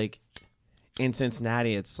sometimes in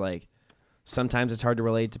Cincinnati, it's sometimes it's hard to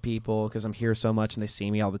relate to people because I'm here so much and they see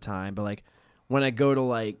me all the time. But when I go to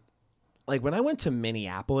when I went to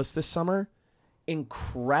Minneapolis this summer,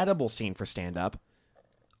 incredible scene for stand up.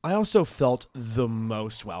 I also felt the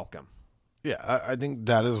most welcome. Yeah, I think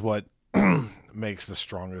that is what makes the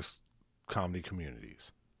strongest comedy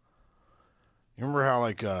communities. You remember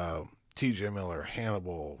how T.J. Miller,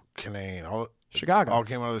 Hannibal, Kinane, Chicago all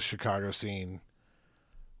came out of the Chicago scene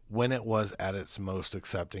when it was at its most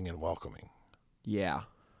accepting and welcoming. Yeah.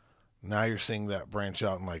 Now you're seeing that branch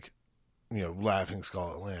out in Laughing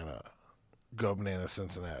Skull, Atlanta, Go Banana,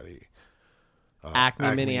 Cincinnati,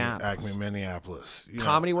 Acme, Minneapolis. Acme, Minneapolis.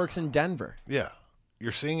 Comedy Works in Denver. Yeah.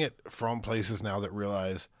 You're seeing it from places now that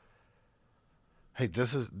realize, hey,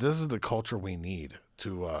 this is the culture we need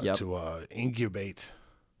to incubate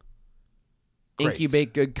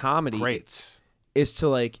good comedy. Greats. Is to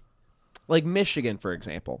like Michigan, for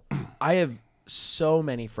example. I have so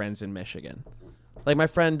many friends in Michigan. Like my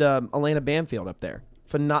friend Elena Bamfield up there.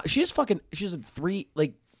 She's 3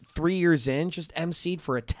 years in, just emceed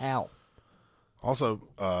for a towel. Also,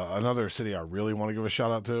 another city I really want to give a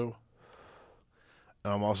shout out to.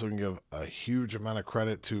 And I'm also going to give a huge amount of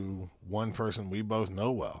credit to one person we both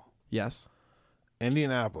know well. Yes.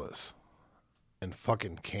 Indianapolis and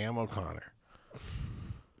fucking Cam O'Connor.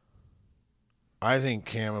 I think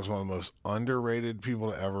Cam is one of the most underrated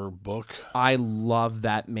people to ever book. I love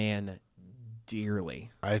that man dearly.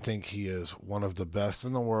 I think he is one of the best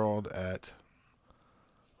in the world at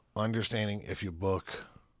understanding if you book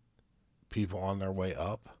people on their way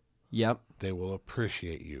up. Yep. They will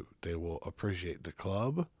appreciate you. They will appreciate the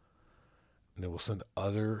club. And they will send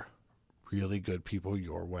other really good people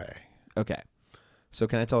your way. Okay. So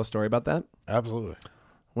can I tell a story about that? Absolutely.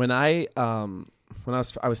 When I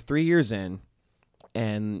was 3 years in,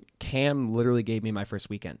 and Cam literally gave me my first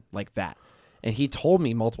weekend like that. And he told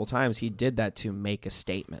me multiple times he did that to make a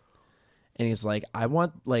statement. And he's like,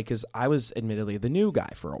 because I was admittedly the new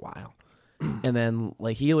guy for a while. And then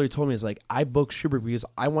like he literally told me, he's like, I booked Schubert because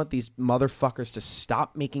I want these motherfuckers to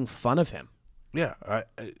stop making fun of him. Yeah.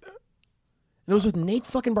 And it was with Nate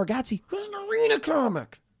fucking Bargatze, who's an arena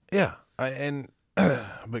comic. Yeah.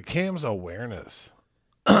 But Cam's awareness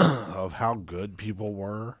of how good people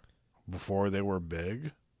were before they were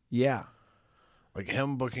big. Yeah. Like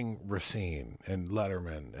him booking Racine and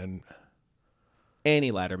Letterman and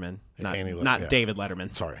Annie Letterman. Not David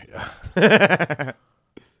Letterman. Sorry.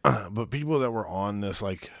 But people that were on this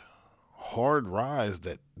like hard rise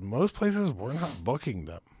that most places were not booking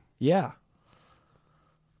them. Yeah.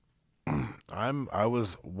 I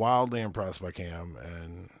was wildly impressed by Cam,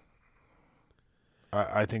 and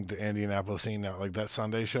I think the Indianapolis scene now, like that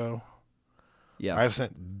Sunday show. Yeah. I've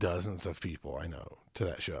sent dozens of people I know to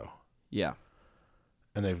that show. Yeah.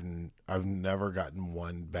 And I've never gotten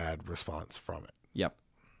one bad response from it. Yep.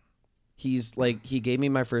 He's like, he gave me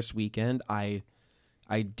my first weekend. I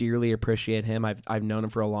dearly appreciate him. I've known him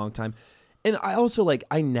for a long time. And I also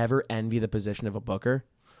I never envy the position of a booker.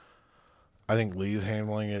 I think Lee's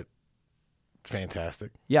handling it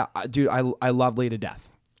fantastic. Yeah, dude, I love Lee to death.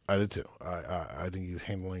 I did too. I think he's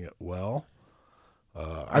handling it well.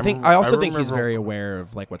 I also think he's very aware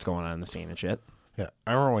of what's going on in the scene and shit. Yeah,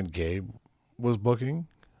 I remember when Gabe was booking.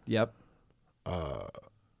 Yep. I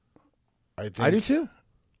do too.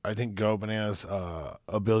 I think Go Bananas'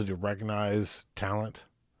 ability to recognize talent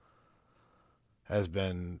has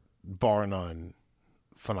been, bar none,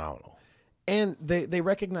 phenomenal. And they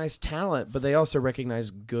recognize talent, but they also recognize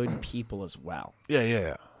good people as well.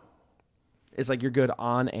 Yeah. It's like you're good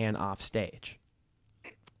on and off stage.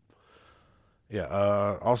 Yeah.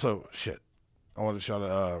 Also, shit. I wanted to shout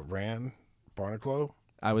out Rand Barnacle.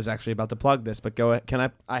 I was actually about to plug this, but go ahead.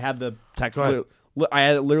 Can I have the text? Go ahead. I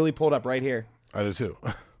had it literally pulled up right here. I do too.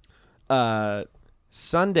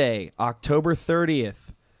 Sunday, October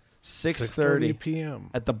 30th, 6:30 p.m.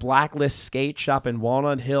 at the Blacklist Skate Shop in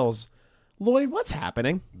Walnut Hills. Lloyd, what's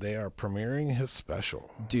happening? They are premiering his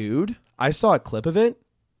special. Dude, I saw a clip of it.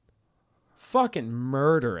 Fucking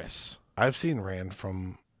murderous. I've seen Rand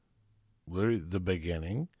from literally the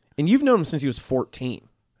beginning. And you've known him since he was 14.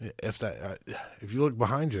 If you look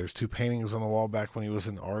behind you, there's 2 paintings on the wall back when he was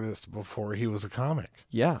an artist before he was a comic.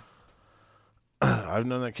 Yeah. I've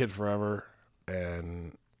known that kid forever,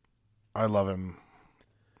 and I love him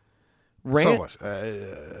so much.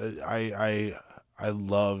 I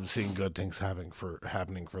love seeing good things happening for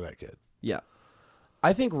that kid. Yeah.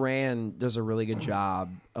 I think Rand does a really good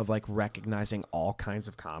job of recognizing all kinds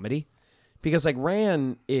of comedy, because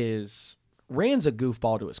Rand's a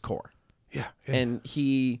goofball to his core. Yeah. And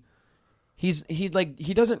he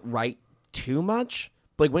doesn't write too much,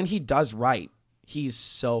 but when he does write, he's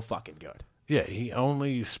so fucking good. Yeah, he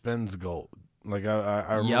only spins gold.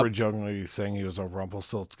 I remember jokingly saying he was a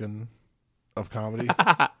Rumpelstiltskin of comedy.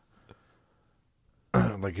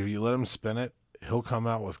 If you let him spin it, he'll come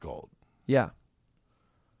out with gold. Yeah.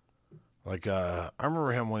 I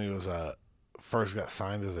remember him when he was first got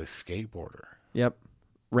signed as a skateboarder. Yep.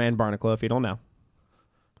 Rand Barnacle, if you don't know.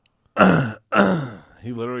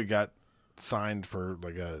 He literally got signed for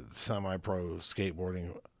a semi-pro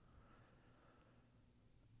skateboarding,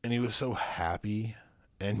 and he was so happy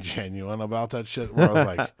and genuine about that shit, where I was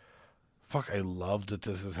like, fuck, I love that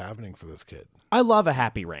this is happening for this kid. I love a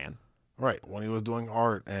happy Rand. Right. When he was doing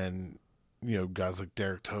art and guys like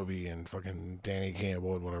Derek Toby and fucking Danny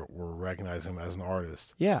Campbell and whatever were recognizing him as an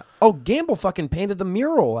artist. Yeah. Oh, Gamble fucking painted the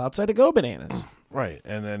mural outside of Go Bananas. Right.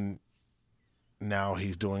 And then now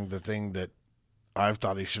he's doing the thing that I've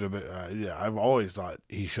thought he should have been. I've always thought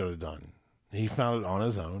he should have done. He found it on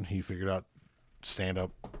his own. He figured out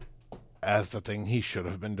stand-up as the thing he should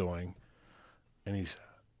have been doing. And he's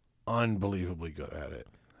unbelievably good at it.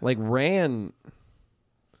 Like Ran,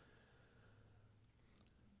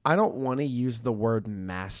 I don't want to use the word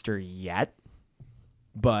master yet,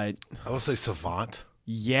 but I will say savant.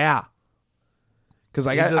 Yeah. Because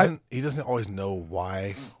he doesn't always know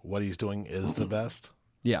why what he's doing is the best,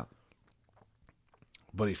 yeah.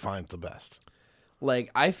 but he finds the best.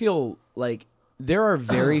 Like, I feel like there are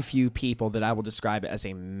very few people that I will describe as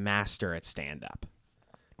a master at stand-up.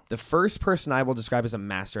 The first person I will describe as a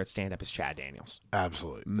master at stand-up is Chad Daniels.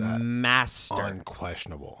 Absolutely. Master.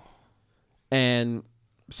 Unquestionable. And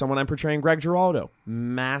someone I'm portraying, Greg Giraldo,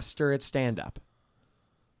 master at stand-up.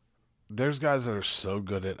 There's guys that are so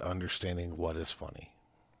good at understanding what is funny.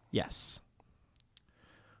 Yes.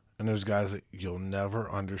 And there's guys that you'll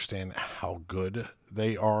never understand how good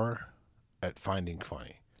they are at finding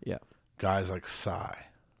funny. Yeah. Guys like Psy.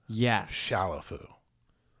 Yes. Shalafu.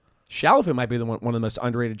 Shalafu might be one of the most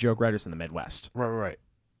underrated joke writers in the Midwest. Right.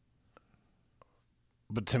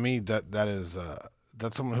 But to me, that's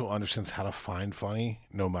someone who understands how to find funny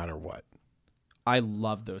no matter what. I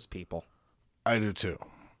love those people. I do too.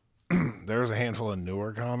 There's a handful of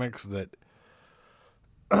newer comics that,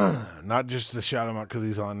 not just to shout him out because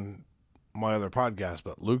he's on my other podcast,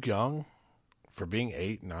 but Luke Young, for being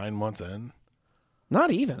 8-9 months in. Not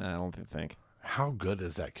even, I don't think. How good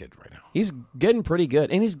is that kid right now? He's getting pretty good,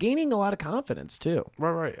 and he's gaining a lot of confidence too.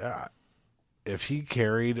 Right. If he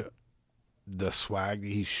carried the swag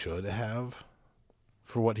he should have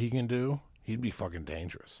for what he can do, he'd be fucking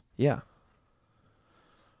dangerous. Yeah.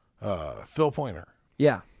 Phil Pointer.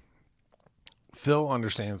 Yeah. Phil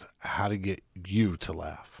understands how to get you to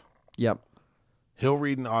laugh. Yep. He'll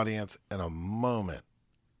read an audience in a moment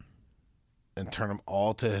and turn them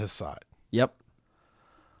all to his side. Yep.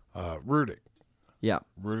 Rudick. Yeah.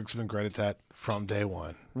 Rudick's been great at that from day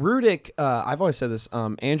one. Rudick, I've always said this,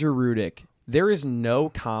 Andrew Rudick, there is no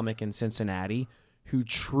comic in Cincinnati who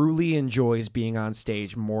truly enjoys being on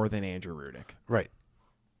stage more than Andrew Rudick. Right.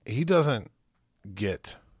 He doesn't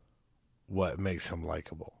get what makes him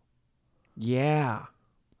likable. Yeah.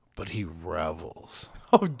 But he revels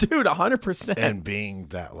Oh, dude, 100%. in being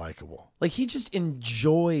that likable. Like, he just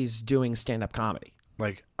enjoys doing stand-up comedy.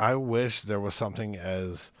 Like, I wish there was something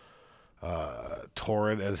as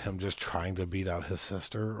torrid as him just trying to beat out his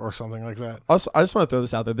sister or something like that. Also, I just want to throw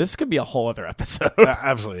this out there. This could be a whole other episode.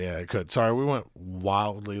 Absolutely, yeah, it could. Sorry, we went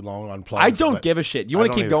wildly long on plugs. I don't give a shit. You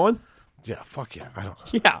want to keep going? Yeah, fuck yeah. I don't.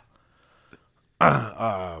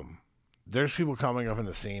 Yeah. There's people coming up in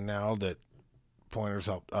the scene now that Pointers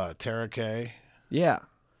help. Tara Kay. Yeah.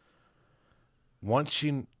 Once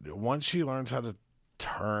she learns how to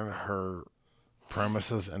turn her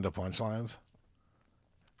premises into punchlines,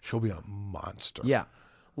 she'll be a monster. Yeah.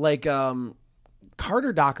 Like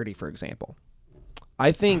Carter Doherty, for example.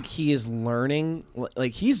 I think he is learning.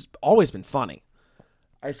 Like, he's always been funny.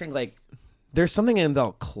 I think, like, there's something in him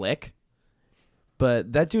that'll click.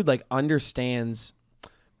 But that dude, like, understands.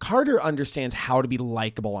 Carter understands how to be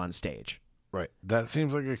likable on stage. Right. That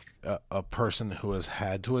seems like a person who has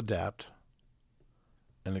had to adapt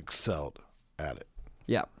and excelled at it.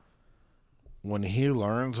 Yeah. When he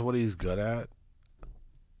learns what he's good at,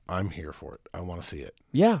 I'm here for it. I want to see it.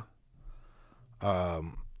 Yeah.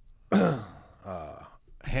 Hannah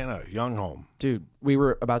Youngholm. Dude, we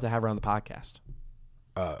were about to have her on the podcast.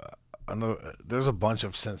 I know there's a bunch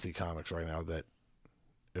of Cincy comics right now that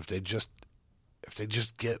if they just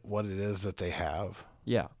get what it is that they have.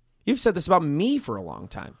 Yeah. You've said this about me for a long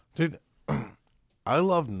time. Dude, I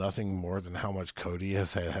love nothing more than how much Cody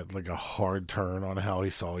has had like a hard turn on how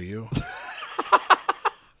he saw you.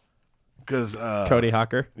 Because Cody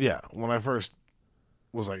Hucker. Yeah, when I first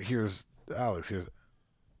was like, here's Alex, and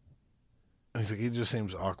he's like, he just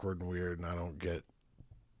seems awkward and weird and I don't get,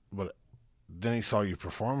 but then he saw you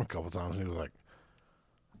perform a couple times and he was like,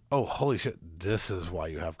 oh, holy shit, this is why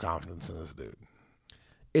you have confidence in this dude.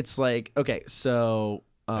 It's like, okay, so...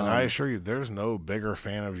 and I assure you, there's no bigger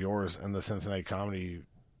fan of yours in the Cincinnati comedy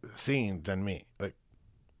scene than me. Like,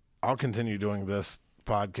 I'll continue doing this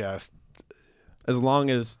podcast as long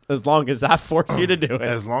as I force you to do it.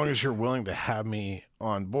 As long as you're willing to have me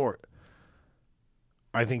on board.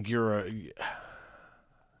 I think you're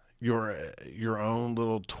your own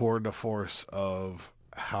little tour de force of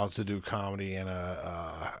how to do comedy in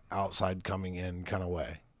a outside coming in kind of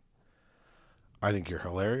way. I think you're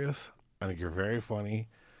hilarious. I think you're very funny.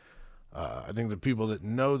 I think the people that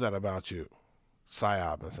know that about you, Cy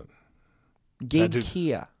Robinson, Gabe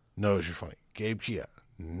Kia knows you're funny. Gabe Kia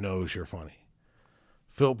knows you're funny.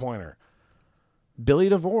 Phil Pointer. Billy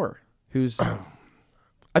DeVore, who's...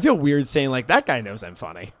 I feel weird saying, like, that guy knows I'm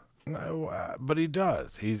funny. No, but he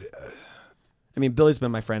does. I mean, Billy's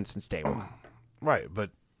been my friend since day one. Right,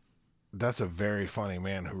 but that's a very funny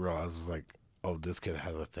man who realizes, like, oh, this kid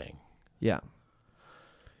has a thing. Yeah.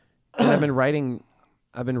 And I've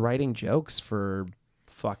been writing jokes for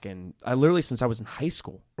fucking... literally since I was in high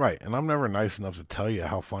school. Right, and I'm never nice enough to tell you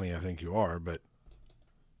how funny I think you are, but...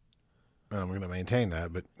 And I'm going to maintain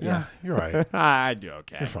that, but yeah, you're right. I do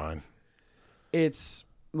okay. You're fine. It's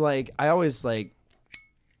like, I always like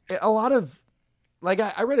a lot of, like,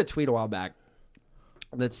 I read a tweet a while back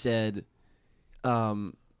that said,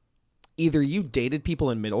 either you dated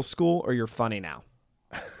people in middle school or you're funny now.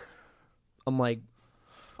 I'm like,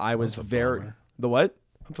 I was very, bummer. The what?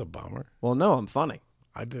 That's a bummer. Well, no, I'm funny.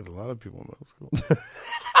 I did a lot of people in middle school.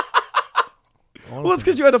 Well, it's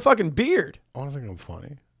because you had a fucking beard. I want to think I'm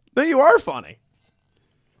funny. No, you are funny.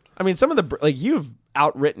 I mean, some of the, like, you've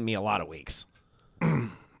outwritten me a lot of weeks.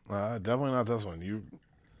 Definitely not this one. You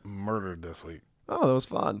murdered this week. Oh, that was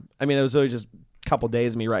fun. I mean, it was really just a couple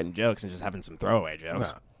days of me writing jokes and just having some throwaway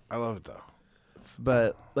jokes. Nah, I love it, though.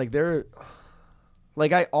 But, like,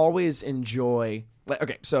 I always enjoy, like,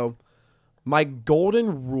 okay, so my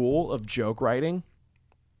golden rule of joke writing,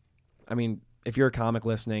 I mean, if you're a comic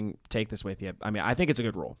listening, take this with you. I mean, I think it's a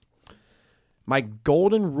good rule. My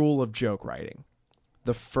golden rule of joke writing,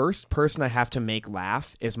 the first person I have to make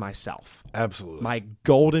laugh is myself. Absolutely. My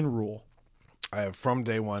golden rule. I have, from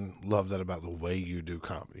day one, loved that about the way you do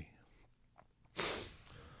comedy.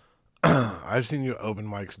 I've seen you open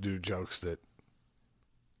mics do jokes that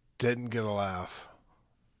didn't get a laugh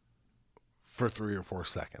for 3 or 4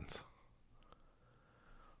 seconds.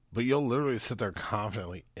 But you'll literally sit there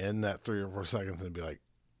confidently in that 3 or 4 seconds and be like,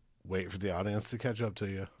 wait for the audience to catch up to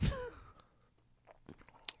you.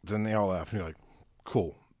 Then they all laugh and you're like,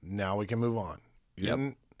 cool, now we can move on. You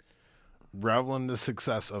didn't revel in the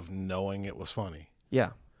success of knowing it was funny. Yeah.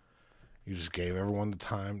 You just gave everyone the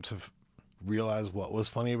time to realize what was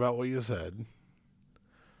funny about what you said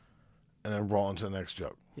and then roll into the next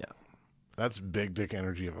joke. Yeah. That's big dick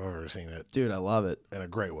energy if I've ever seen it. Dude, I love it. In a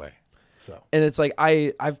great way. So. And it's like,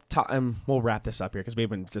 we'll wrap this up here because we've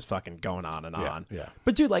been just fucking going on and on. Yeah.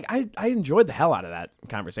 But dude, like, I enjoyed the hell out of that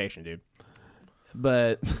conversation, dude.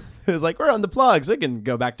 But it was like, we're on the plugs. We can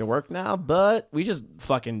go back to work now. But we just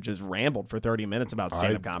fucking just rambled for 30 minutes about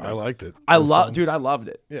stand-up comedy. I liked it. I loved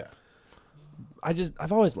it. Yeah.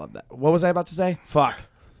 I've always loved that. What was I about to say? Fuck.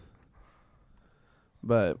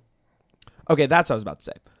 But, okay, that's what I was about to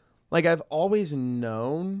say. Like, I've always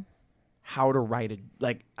known how to write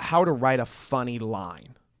a funny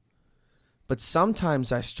line. But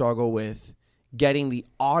sometimes I struggle with getting the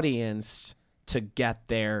audience to get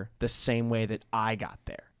there the same way that I got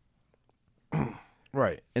there.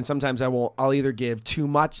 Right. And sometimes I'll either give too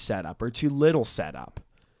much setup or too little setup.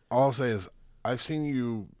 All I'll say is I've seen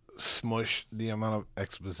you smush the amount of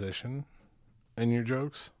exposition in your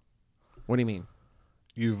jokes. What do you mean?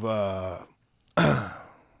 You've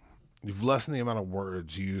lessened the amount of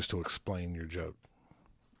words you use to explain your joke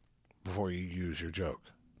before you use your joke.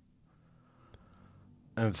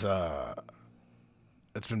 And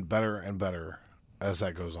it's been better and better as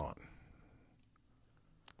that goes on.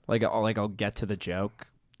 Like I'll get to the joke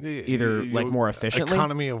either like more efficiently.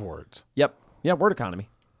 Economy of words. Yep. Yeah, word economy.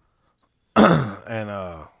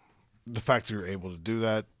 And the fact that you're able to do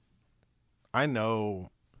that, I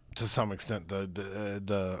know to some extent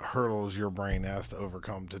the hurdles your brain has to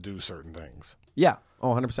overcome to do certain things. Yeah. Oh,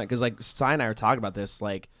 100%. Because like Cy and I are talking about this.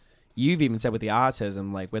 Like you've even said with the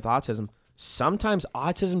autism, like with autism, sometimes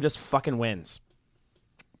autism just fucking wins.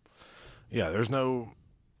 Yeah, there's no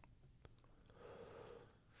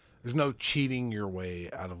cheating your way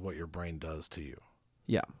out of what your brain does to you.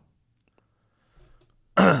 Yeah.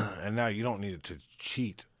 And now you don't need it to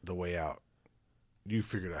cheat the way out. You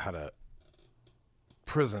figured out how to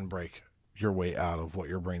prison break your way out of what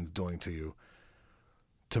your brain's doing to you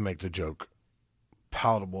to make the joke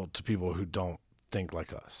palatable to people who don't think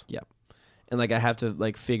like us. Yep. And like I have to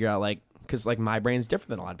like figure out like, because like my brain's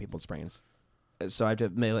different than a lot of people's brains. So I have to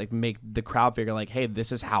make the crowd figure like, hey,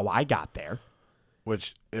 this is how I got there.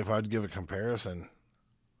 Which, if I'd give a comparison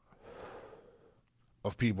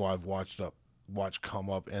of people I've watched come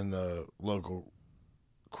up in the local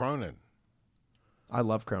Cronin. I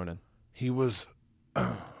love Cronin. He was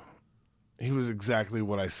exactly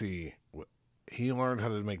what I see. He learned how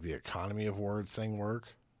to make the economy of words thing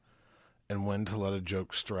work, and when to let a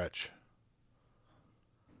joke stretch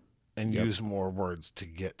and use more words to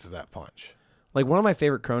get to that punch. Like, one of my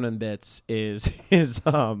favorite Cronin bits is his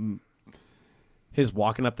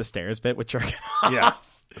walking up the stairs bit with Jerkin. Yeah,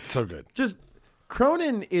 it's so good. Just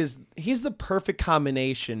Cronin he's the perfect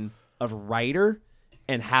combination of writer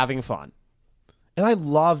and having fun. And I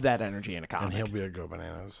love that energy in a comic. And he'll be at Go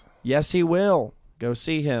Bananas. Yes, he will. Go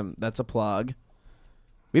see him. That's a plug.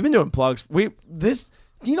 We've been doing plugs.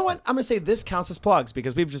 Do you know what? I'm going to say this counts as plugs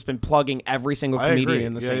because we've just been plugging every single comedian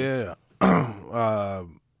in the scene. Yeah.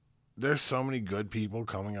 There's so many good people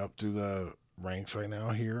coming up through the ranks right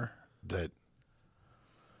now here that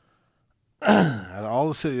at all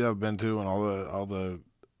the cities I've been to and all the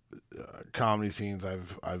comedy scenes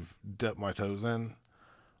I've dipped my toes in,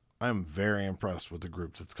 I'm very impressed with the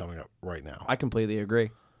group that's coming up right now. I completely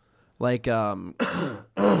agree. Like I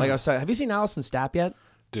was saying, have you seen Allison Stapp yet?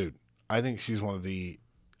 Dude, I think she's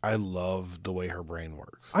I love the way her brain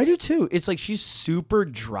works. I do too. It's like she's super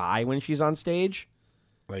dry when she's on stage.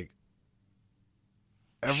 Like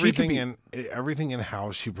everything in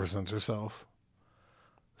how she presents herself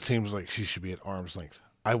seems like she should be at arm's length.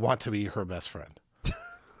 I want to be her best friend.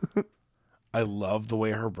 I love the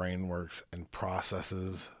way her brain works and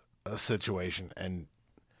processes a situation, and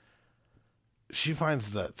she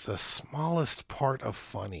finds the smallest part of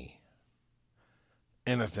funny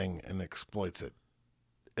in a thing and exploits it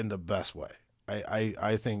in the best way.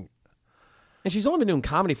 I think. And she's only been doing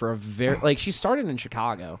comedy for she started in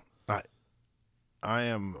Chicago. I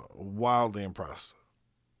am wildly impressed.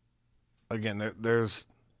 Again, there's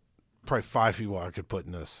probably 5 people I could put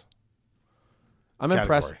in this. I'm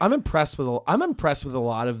impressed. I'm impressed with a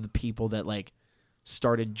lot of the people that like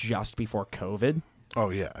started just before COVID.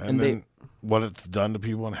 Oh yeah, and then what it's done to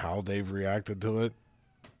people and how they've reacted to it.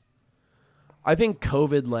 I think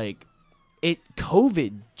COVID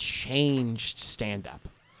changed stand up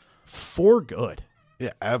for good.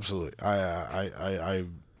 Yeah, absolutely.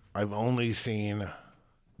 I've only seen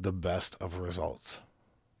the best of results.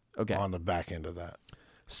 Okay. On the back end of that.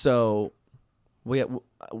 So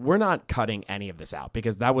we're not cutting any of this out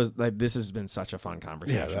because this has been such a fun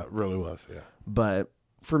conversation. Yeah, that really was. Yeah. But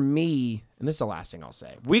for me, and this is the last thing I'll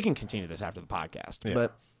say, we can continue this after the podcast. Yeah.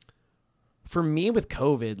 But for me with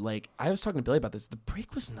COVID, like I was talking to Billy about this, the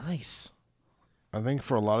break was nice. I think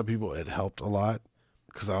for a lot of people it helped a lot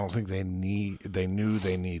because I don't think they knew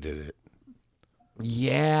they needed it.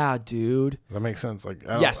 Yeah, dude. Does that make sense? Like,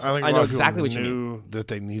 I know exactly what you mean. That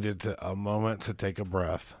they needed a moment to take a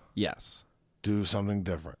breath. Yes. Do something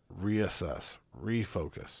different. Reassess.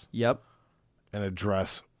 Refocus. Yep. And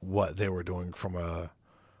address what they were doing from a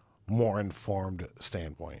more informed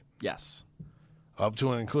standpoint. Yes. Up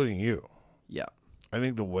to and including you. Yeah. I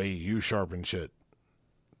think the way you sharpen shit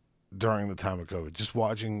during the time of COVID, just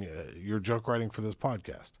watching your joke writing for this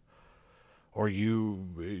podcast, or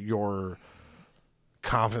your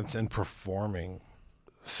confidence in performing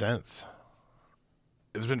since,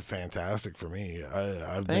 it's been fantastic for me.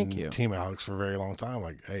 I've been Team Alex for a very long time.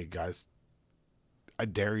 Like, hey guys, I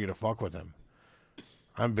dare you to fuck with him.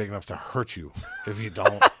 I'm big enough to hurt you if you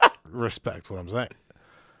don't respect what I'm saying.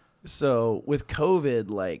 So with COVID,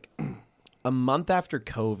 like a month after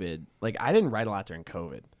COVID, like I didn't write a lot during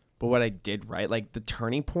COVID, but what I did write, like the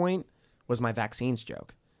turning point was my vaccines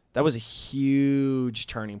joke. That was a huge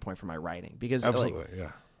turning point for my writing because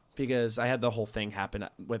because I had the whole thing happen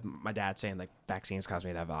with my dad saying like vaccines caused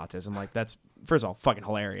me to have autism. Like that's first of all fucking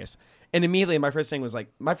hilarious. And immediately my first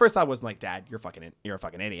thought wasn't like, Dad, you're a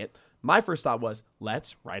fucking idiot. My first thought was,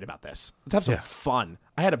 let's write about this. Let's have some fun.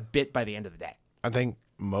 I had a bit by the end of the day. I think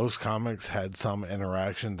most comics had some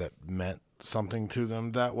interaction that meant something to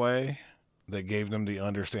them that way, that gave them the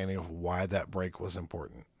understanding of why that break was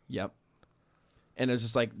important. Yep. And it was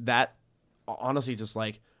just like that, honestly, just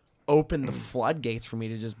like opened the floodgates for me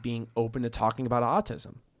to just being open to talking about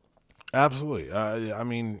autism. Absolutely. I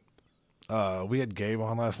mean, we had Gabe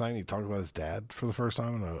on last night, and he talked about his dad for the first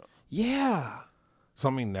time.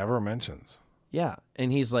 Something he never mentions. Yeah.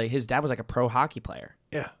 And he's like, his dad was like a pro hockey player.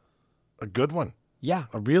 Yeah. A good one. Yeah.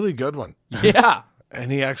 A really good one. Yeah.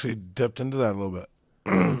 And he actually dipped into that a little bit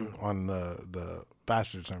on the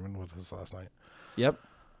Bastard sermon with us last night. Yep.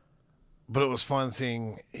 But it was fun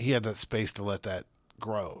seeing he had that space to let that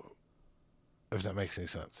grow, if that makes any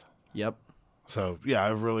sense. Yep. So, yeah,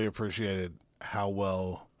 I've really appreciated how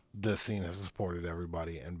well this scene has supported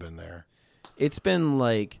everybody and been there. It's been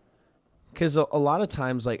like, because a lot of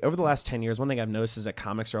times, like over the last 10 years, one thing I've noticed is that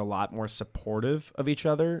comics are a lot more supportive of each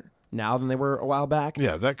other now than they were a while back.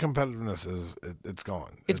 Yeah, that competitiveness it's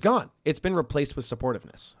gone. It's gone. It's been replaced with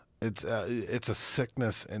supportiveness. It's a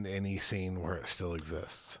sickness in any scene where it still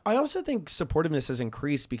exists. I also think supportiveness has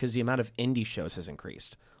increased because the amount of indie shows has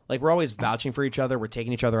increased. Like, we're always vouching for each other. We're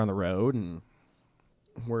taking each other on the road, and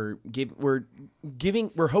we're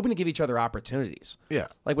hoping to give each other opportunities. Yeah.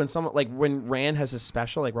 Like when Rand has a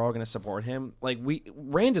special, like, we're all going to support him. Like,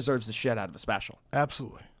 Rand deserves the shit out of a special.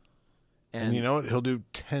 Absolutely. And you know what? He'll do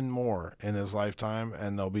 10 more in his lifetime,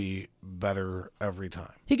 and they'll be better every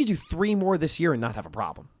time. He could do 3 more this year and not have a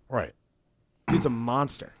problem. Right. Dude's a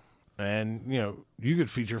monster. And, you know, you could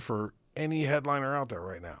feature for any headliner out there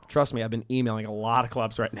right now. Trust me, I've been emailing a lot of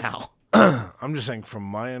clubs right now. I'm just saying, from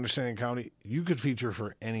my understanding of comedy, you could feature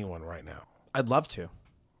for anyone right now. I'd love to.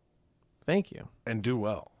 Thank you. And do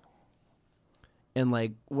well. And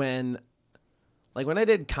when I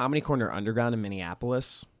did Comedy Corner Underground in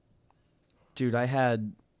Minneapolis, dude, I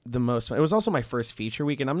had the most fun. It was also my first feature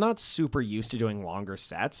week, and I'm not super used to doing longer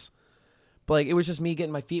sets. But like, it was just me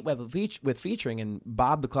getting my feet wet with featuring, and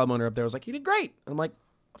Bob, the club owner up there, was like, "You did great." I'm like,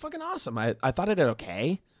 "Fucking awesome." I thought I did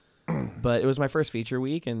okay, but it was my first feature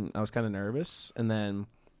week, and I was kind of nervous. And then,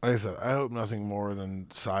 like I said, I hope nothing more than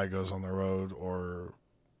Cy goes on the road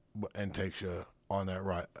and takes you on that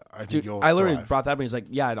ride. I think you'll I literally thrive. brought that up, and he's like,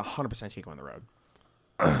 "Yeah, I'd 100% take you on the road."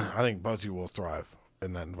 I think both of you will thrive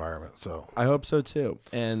in that environment. So I hope so too.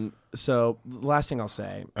 And so the last thing I'll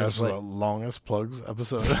say that's is the longest plugs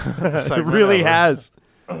episode. it really has.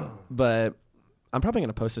 But I'm probably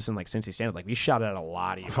gonna post this in like Cincy Stand Up. Like, we shouted out a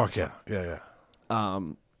lot of you. Fuck yeah. Yeah.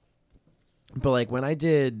 But like, when I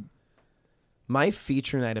did my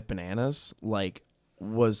feature night at Bananas, like,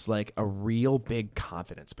 was like a real big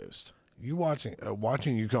confidence boost. You watching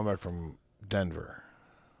you come back from Denver.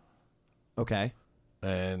 Okay.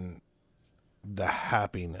 And the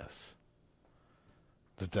happiness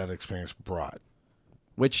that experience brought.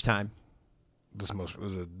 Which time? Was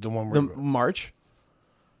it the one where March?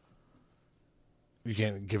 You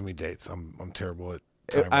can't give me dates. I'm terrible at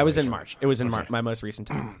I was in March. It was in March, my most recent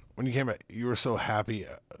time. When you came back, you were so happy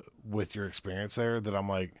with your experience there that I'm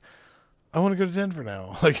like, I want to go to Denver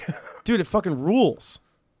now. Like, dude, it fucking rules.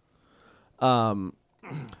 One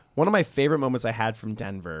of my favorite moments I had from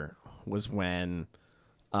Denver was when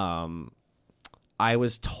I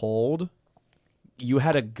was told you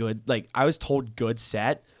had a good, like, I was told good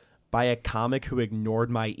set by a comic who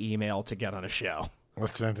ignored my email to get on a show.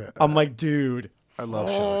 What's that? I'm like, dude. I love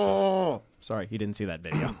shit like that. Sorry, he didn't see that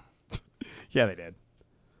video. Yeah, they did.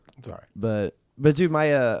 Sorry. But dude,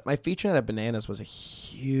 my feature night at Bananas was a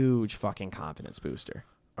huge fucking confidence booster.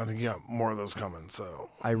 I think you got more of those coming, so.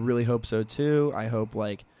 I really hope so too. I hope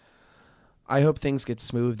things get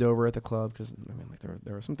smoothed over at the club, because I mean, like,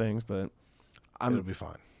 there were some things, but it'll be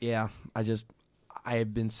fine. Yeah, I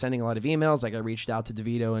have been sending a lot of emails. Like, I reached out to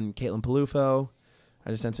DeVito and Caitlin Palufo. I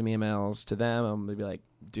just sent some emails to them. I'm gonna be like,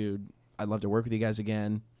 dude, I'd love to work with you guys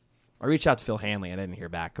again. I reached out to Phil Hanley. I didn't hear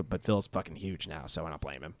back, but Phil's fucking huge now, so I don't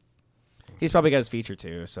blame him. He's probably got his feature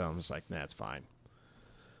too, so I'm just like, nah, it's fine.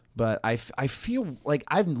 But I feel like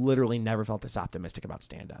I've literally never felt this optimistic about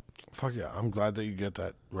stand-up. Fuck yeah. I'm glad that you get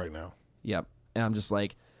that right now. Yep. And I'm just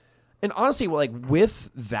like, and honestly, like, with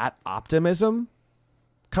that optimism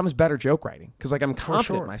comes better joke writing, because like, I'm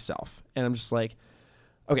confident in myself, and I'm just like,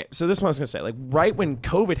 okay, so this is what I was gonna say. Like, right when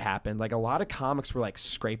COVID happened, like, a lot of comics were like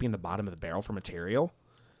scraping the bottom of the barrel for material.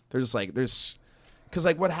 They're just like, because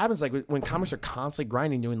like, what happens, like, when comics are constantly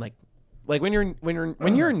grinding, doing like when you're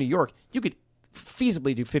in New York, you could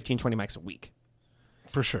feasibly do 15, 20 mics a week.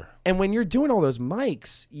 For sure. And when you're doing all those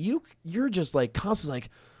mics, you're just like constantly like,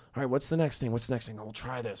 all right, what's the next thing? Oh, we'll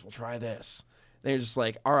try this. Then you're just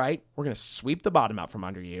like, all right, we're going to sweep the bottom out from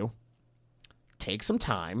under you, take some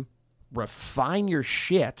time, refine your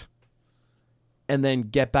shit, and then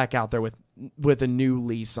get back out there with a new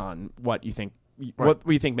lease on what you think, what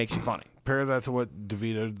we think makes you funny. Pair that to what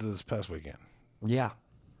DeVito did this past weekend. Yeah.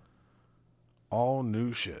 All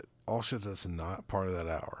new shit. All shit that's not part of that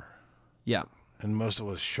hour. Yeah. And most of it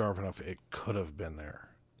was sharp enough it could have been there.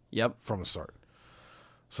 Yep. From the start.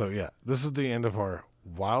 So, yeah, this is the end of our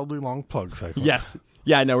wildly long plug cycle. Yes.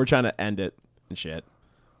 Yeah, I know we're trying to end it and shit.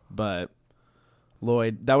 But,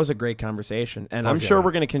 Lloyd, that was a great conversation. And I'm sure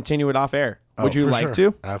we're going to continue it off air. Would you like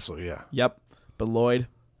to? Absolutely, yeah. Yep. But, Lloyd.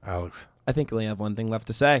 Alex. I think we only have one thing left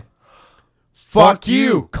to say. Fuck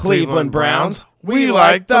you, Cleveland Browns. We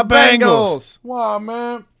like the Bengals. Wow,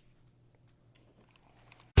 man.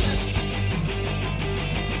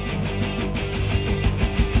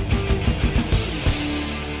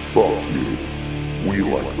 Fuck you. We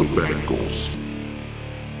like the Bengals.